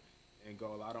at it and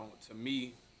go, to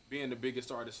me, being the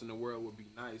biggest artist in the world would be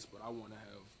nice, but I want to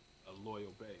have a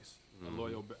loyal base.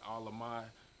 All of my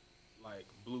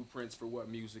blueprints for what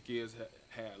music is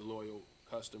had loyal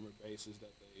customer bases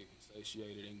that they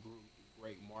satiated and grew through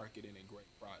great marketing and great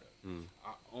product.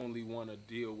 I only want to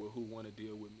deal with who want to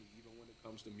deal with me, even when it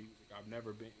comes to music. I've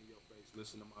never been in your face,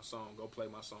 listen to my song, go play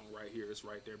my song right here, it's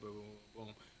right there, boom, boom,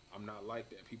 boom. I'm not like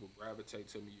that. People gravitate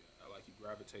to me like you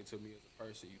gravitate to me as a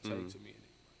person. You take to me and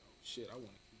you're like, oh shit, I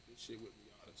want to keep this shit with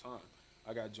me all the time.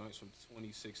 I got joints from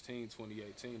 2016,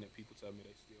 2018 that people tell me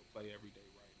they still play every day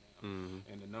right now,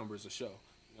 and the numbers will show.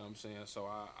 You know what I'm saying? So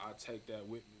I take that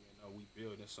with me and know we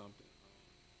building something.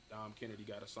 Dom Kennedy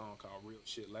got a song called Real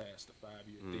Shit Lasts, the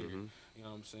 5-year theory. You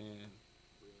know what I'm saying?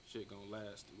 Real shit gonna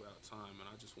last throughout time, and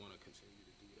I just want to continue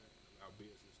to do that and allow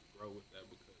business to grow with that,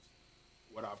 because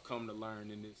what I've come to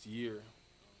learn in this year,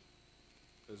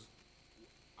 because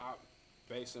I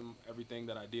basing everything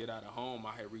that I did out of home,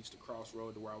 I had reached a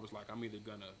crossroad to where I was like, I'm either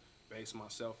gonna base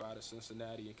myself out of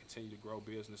Cincinnati and continue to grow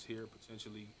business here,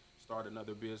 potentially start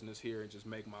another business here and just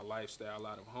make my lifestyle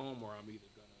out of home, or I'm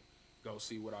either gonna go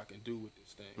see what I can do with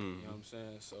this thing. You know what I'm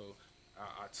saying? So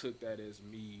I took that as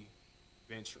me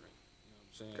venturing. You know what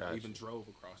I'm saying? Gotcha. I even drove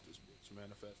across this bitch,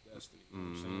 Manifest Destiny. You know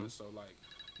what I'm saying? So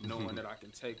knowing that I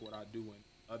can take what I do in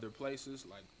other places,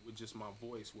 with just my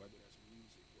voice, whether that's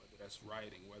music, whether that's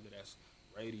writing, whether that's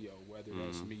radio, whether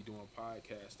that's me doing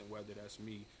podcasting, whether that's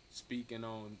me speaking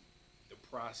on the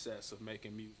process of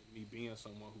making music, me being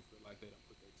someone who feel like they don't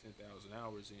put their 10,000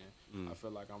 hours in. I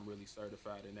feel like I'm really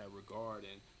certified in that regard,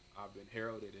 and I've been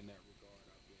heralded in that regard.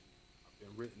 I've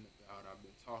been written about. I've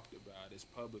been talked about. It's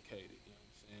publicated. You know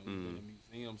what I'm saying? We've been in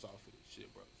museums off of this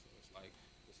shit, bro. So it's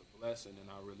it's a blessing,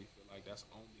 and I really feel like that's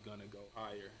only gonna go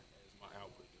higher as my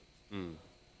output goes.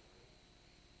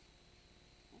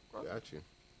 Got you.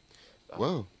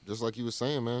 Well, just like you were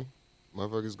saying, man,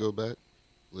 motherfuckers go back,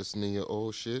 listen to your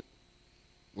old shit.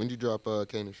 When did you drop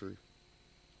Kane and Sharif?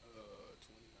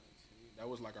 2019. That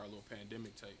was our little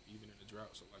pandemic tape, even in the drought.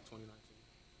 So 2019.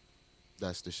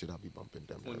 That's the shit I'll be bumping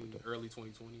them. Early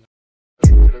 2020.